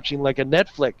we're watching like a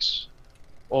Netflix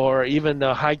or even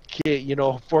a high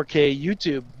 4K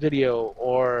YouTube video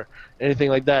or anything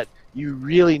like that, you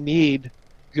really need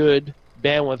good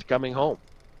bandwidth coming home.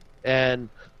 And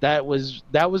that was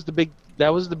the big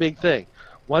thing.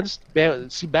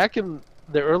 Back in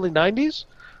the early 90s,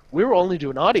 we were only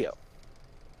doing audio.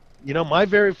 My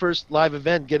very first live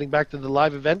event, getting back to the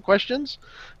live event questions,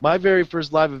 my very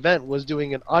first live event was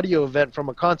doing an audio event from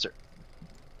a concert.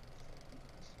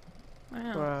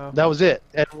 Wow. That was it.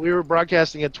 And we were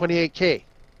broadcasting at 28K.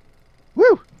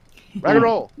 Woo! Rock and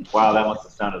roll. Wow, that must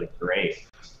have sounded great.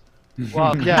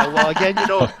 Well, yeah.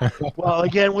 Well,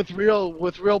 again, with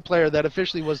real player, that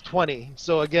officially was 20.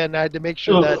 So again, I had to make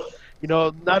sure that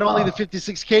not only the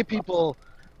 56K people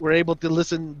were able to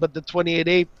listen, but the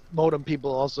 28.8 modem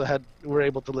people also were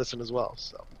able to listen as well.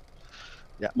 So,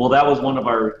 yeah. Well, that was one of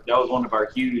our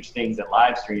huge things at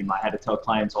Livestream. I had to tell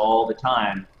clients all the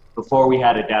time before we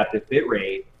had adaptive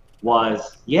bitrate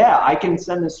was, yeah, I can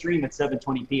send the stream at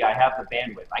 720p. I have the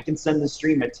bandwidth. I can send the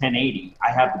stream at 1080.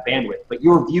 I have the bandwidth. But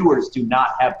your viewers do not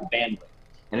have the bandwidth.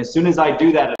 And as soon as I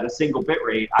do that at a single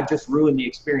bitrate, I've just ruined the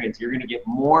experience. You're going to get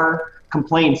more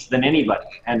complaints than anybody.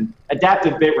 And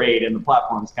adaptive bitrate and the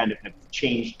platforms kind of have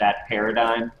changed that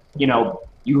paradigm.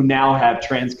 You now have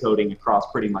transcoding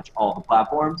across pretty much all the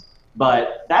platforms,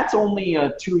 but that's only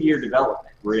a 2-year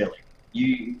development, really.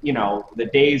 The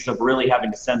days of really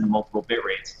having to send the multiple bit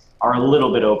rates are a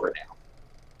little bit over now.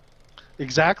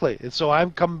 Exactly. And so I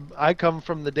come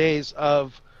from the days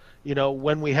of,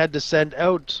 when we had to send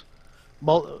out,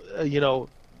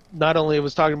 not only it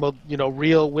was talking about,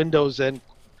 real Windows and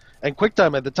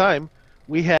QuickTime at the time,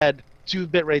 we had 2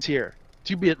 bit rates here,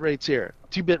 2 bit rates here,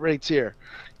 2 bit rates here,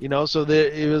 so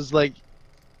it was like,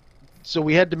 so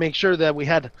we had to make sure that we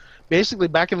had, basically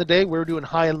back in the day, we were doing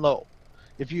high and low.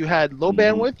 If you had low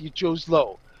bandwidth, you chose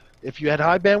low. If you had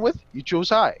high bandwidth, you chose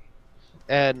high.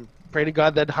 And pray to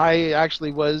God that high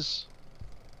actually was,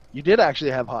 you did actually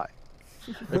have high.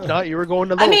 If not, you were going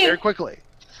to low very quickly.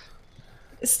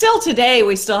 Still today,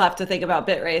 we still have to think about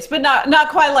bit rates, but not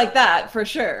quite like that, for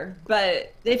sure.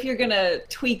 But if you're going to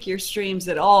tweak your streams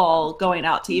at all, going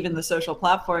out to even the social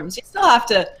platforms, you still have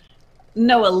to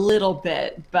know a little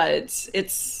bit. But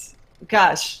it's,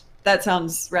 gosh, that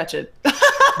sounds wretched.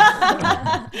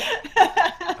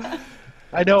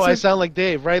 I know, I sound like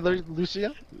Dave, right,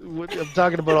 Lucia? I'm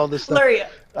talking about all this stuff. Luria,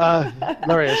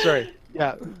 sorry.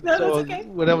 Yeah. No, so that's okay.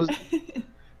 when I was...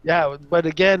 Yeah, but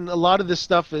again, a lot of this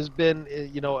stuff has been,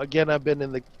 again, I've been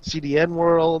in the CDN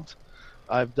world.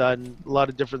 I've done a lot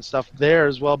of different stuff there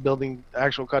as well, building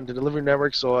actual content delivery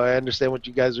networks, so I understand what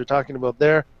you guys are talking about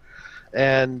there.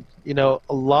 And, a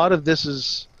lot of this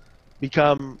has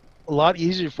become a lot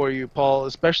easier for you, Paul,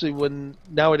 especially when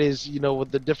nowadays,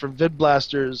 with the different vid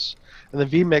blasters and the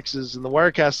vmixes and the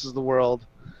Wirecasts of the world,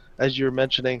 as you were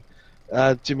mentioning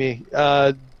to me.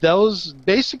 Those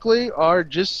basically are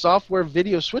just software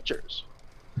video switchers.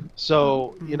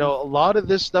 So, a lot of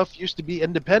this stuff used to be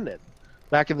independent.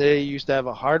 Back in the day, you used to have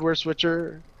a hardware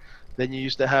switcher. Then you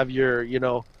used to have your,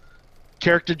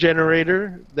 character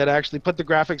generator that actually put the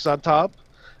graphics on top.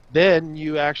 Then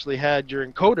you actually had your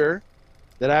encoder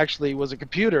that actually was a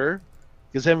computer,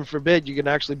 because heaven forbid you can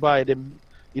actually buy it in,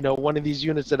 one of these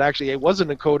units that actually it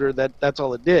wasn't a encoder, that's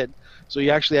all it did. So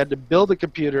you actually had to build a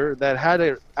computer that had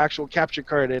an actual capture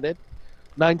card in it,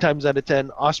 9 times out of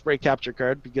 10 Osprey capture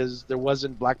card, because there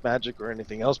wasn't Blackmagic or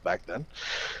anything else back then.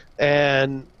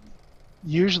 And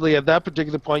usually at that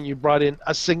particular point you brought in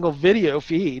a single video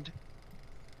feed,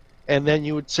 and then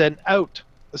you would send out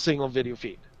a single video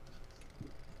feed.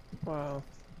 Wow.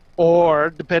 Or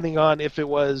depending on if it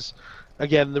was,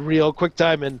 again, the real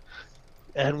QuickTime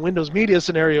and Windows Media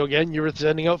scenario, again, you were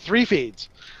sending out 3 feeds,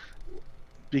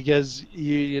 because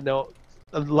you know,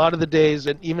 a lot of the days,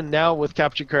 and even now with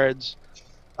capture cards,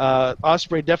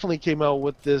 Osprey definitely came out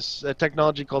with this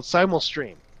technology called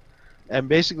SimulStream. And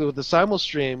basically what the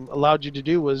SimulStream allowed you to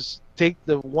do was take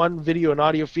the one video and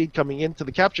audio feed coming into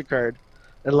the capture card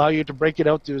and allow you to break it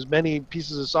out to as many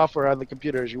pieces of software on the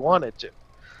computer as you wanted to.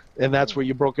 And that's where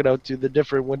you broke it out to the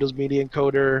different Windows Media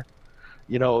Encoder.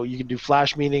 You know, you can do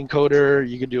Flash Media Encoder,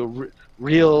 you can do a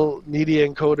real media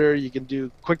encoder, you can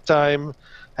do QuickTime,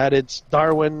 had its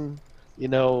Darwin, you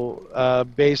know,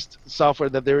 based software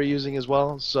that they were using as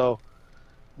well. So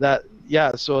that,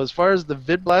 yeah, so as far as the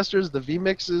vid blasters, the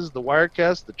vmixes, the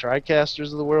Wirecast, the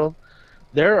TriCasters of the world,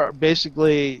 they're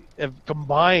basically have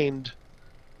combined,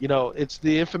 you know, it's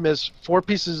the infamous 4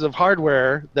 pieces of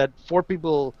hardware that 4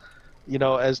 people, you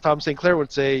know, as Tom Sinclair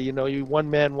would say, you know, you one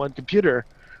man, one computer.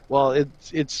 Well,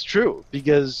 it's true,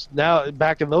 because now,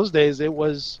 back in those days, it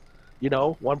was, you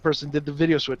know, one person did the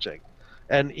video switching.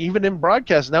 And even in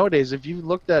broadcast nowadays, if you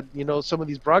looked at, you know, some of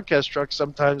these broadcast trucks,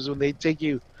 sometimes when they take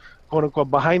you, quote unquote,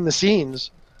 behind the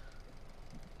scenes,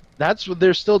 that's what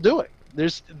they're still doing.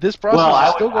 This process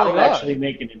is still going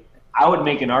on. I would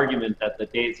make an argument that the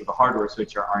days of the hardware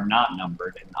switcher are not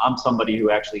numbered. And I'm somebody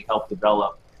who actually helped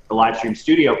develop the Livestream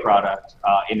Studio product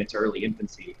in its early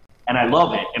infancy. And I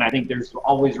love it, and I think there's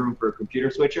always room for a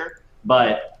computer switcher.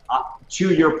 But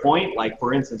to your point, like,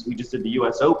 for instance, we just did the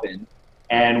US Open,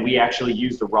 and we actually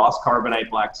used a Ross Carbonite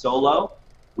Black Solo.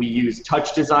 We used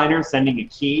Touch Designer, sending a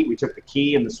key. We took the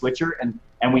key and the switcher,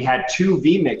 and we had 2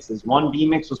 vmixes. One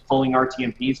vmix was pulling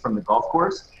RTMPs from the golf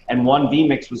course, and one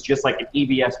vmix was just like an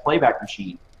EBS playback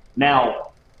machine.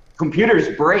 Now,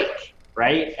 computers break,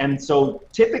 right? And so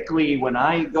typically when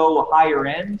I go higher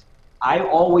end, I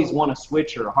always want a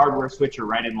switcher, a hardware switcher,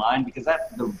 right in line, because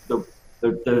that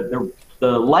the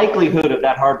likelihood of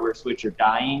that hardware switcher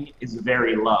dying is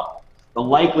very low. The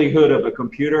likelihood of a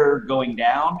computer going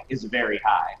down is very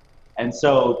high. And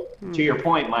so, to your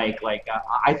point, Mike, like,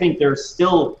 I think there's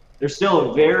still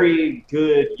a very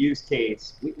good use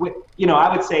case. You know,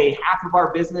 I would say half of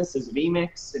our business is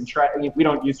vMix and we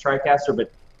don't use TriCaster,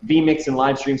 but vMix and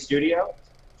Livestream Studio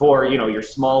for, you know, your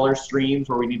smaller streams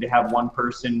where we need to have one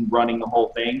person running the whole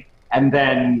thing. And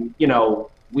then, you know,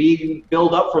 we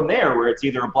build up from there, where it's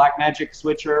either a Blackmagic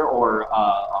switcher or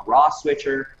a Ross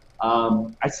switcher.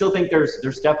 I still think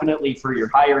there's definitely, for your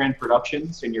higher end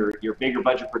productions and your bigger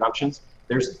budget productions,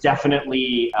 there's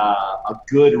definitely a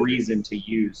good reason to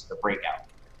use the breakout.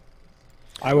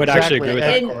 I would actually agree with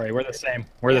that, Corey. We're the same.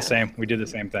 We're the same. We do the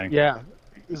same thing. Yeah,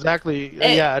 exactly.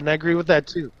 Yeah, and I agree with that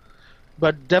too.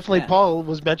 But definitely, Paul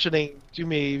was mentioning to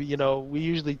me, you know, we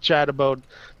usually chat about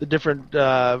the different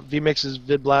vMixes,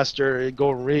 VidBlaster,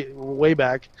 going way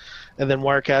back, and then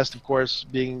Wirecast, of course,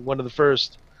 being one of the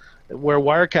first, where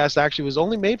Wirecast actually was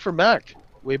only made for Mac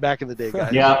way back in the day,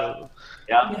 guys. Yeah.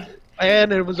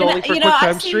 And it was only for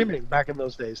QuickTime streaming back in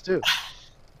those days, too.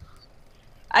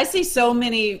 I see so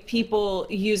many people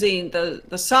using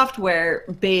the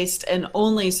software-based and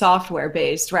only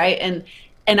software-based, right?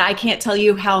 And I can't tell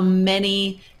you how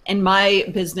many in my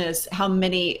business, how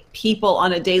many people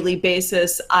on a daily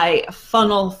basis I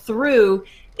funnel through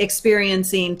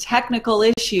experiencing technical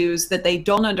issues that they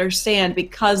don't understand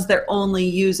because they're only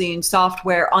using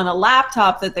software on a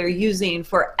laptop that they're using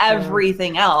for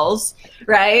everything else,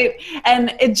 right?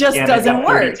 And it just doesn't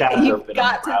work. You've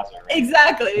got to,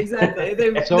 exactly. They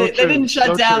didn't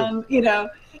shut down, you know.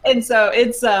 And so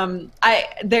it's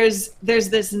there's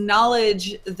this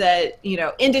knowledge that, you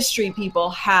know, industry people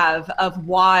have of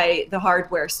why the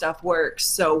hardware stuff works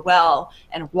so well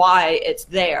and why it's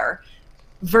there,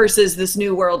 versus this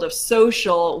new world of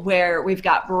social where we've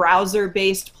got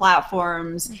browser-based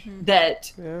platforms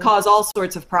that cause all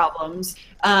sorts of problems,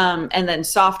 and then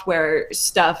software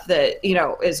stuff that, you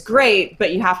know, is great,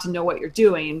 but you have to know what you're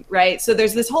doing, right? So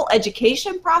there's this whole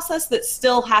education process that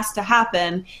still has to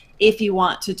happen if you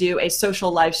want to do a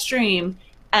social live stream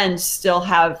and still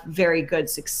have very good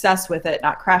success with it,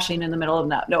 not crashing in the middle of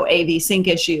no AV sync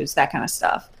issues, that kind of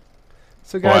stuff.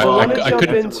 So guys, I want to jump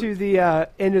into the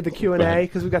end of the Q&A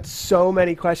because we've got so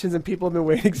many questions and people have been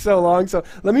waiting so long. So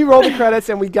let me roll the credits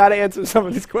and we got to answer some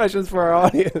of these questions for our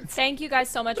audience. Thank you guys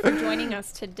so much for joining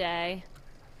us today.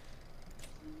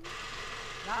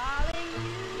 Darling,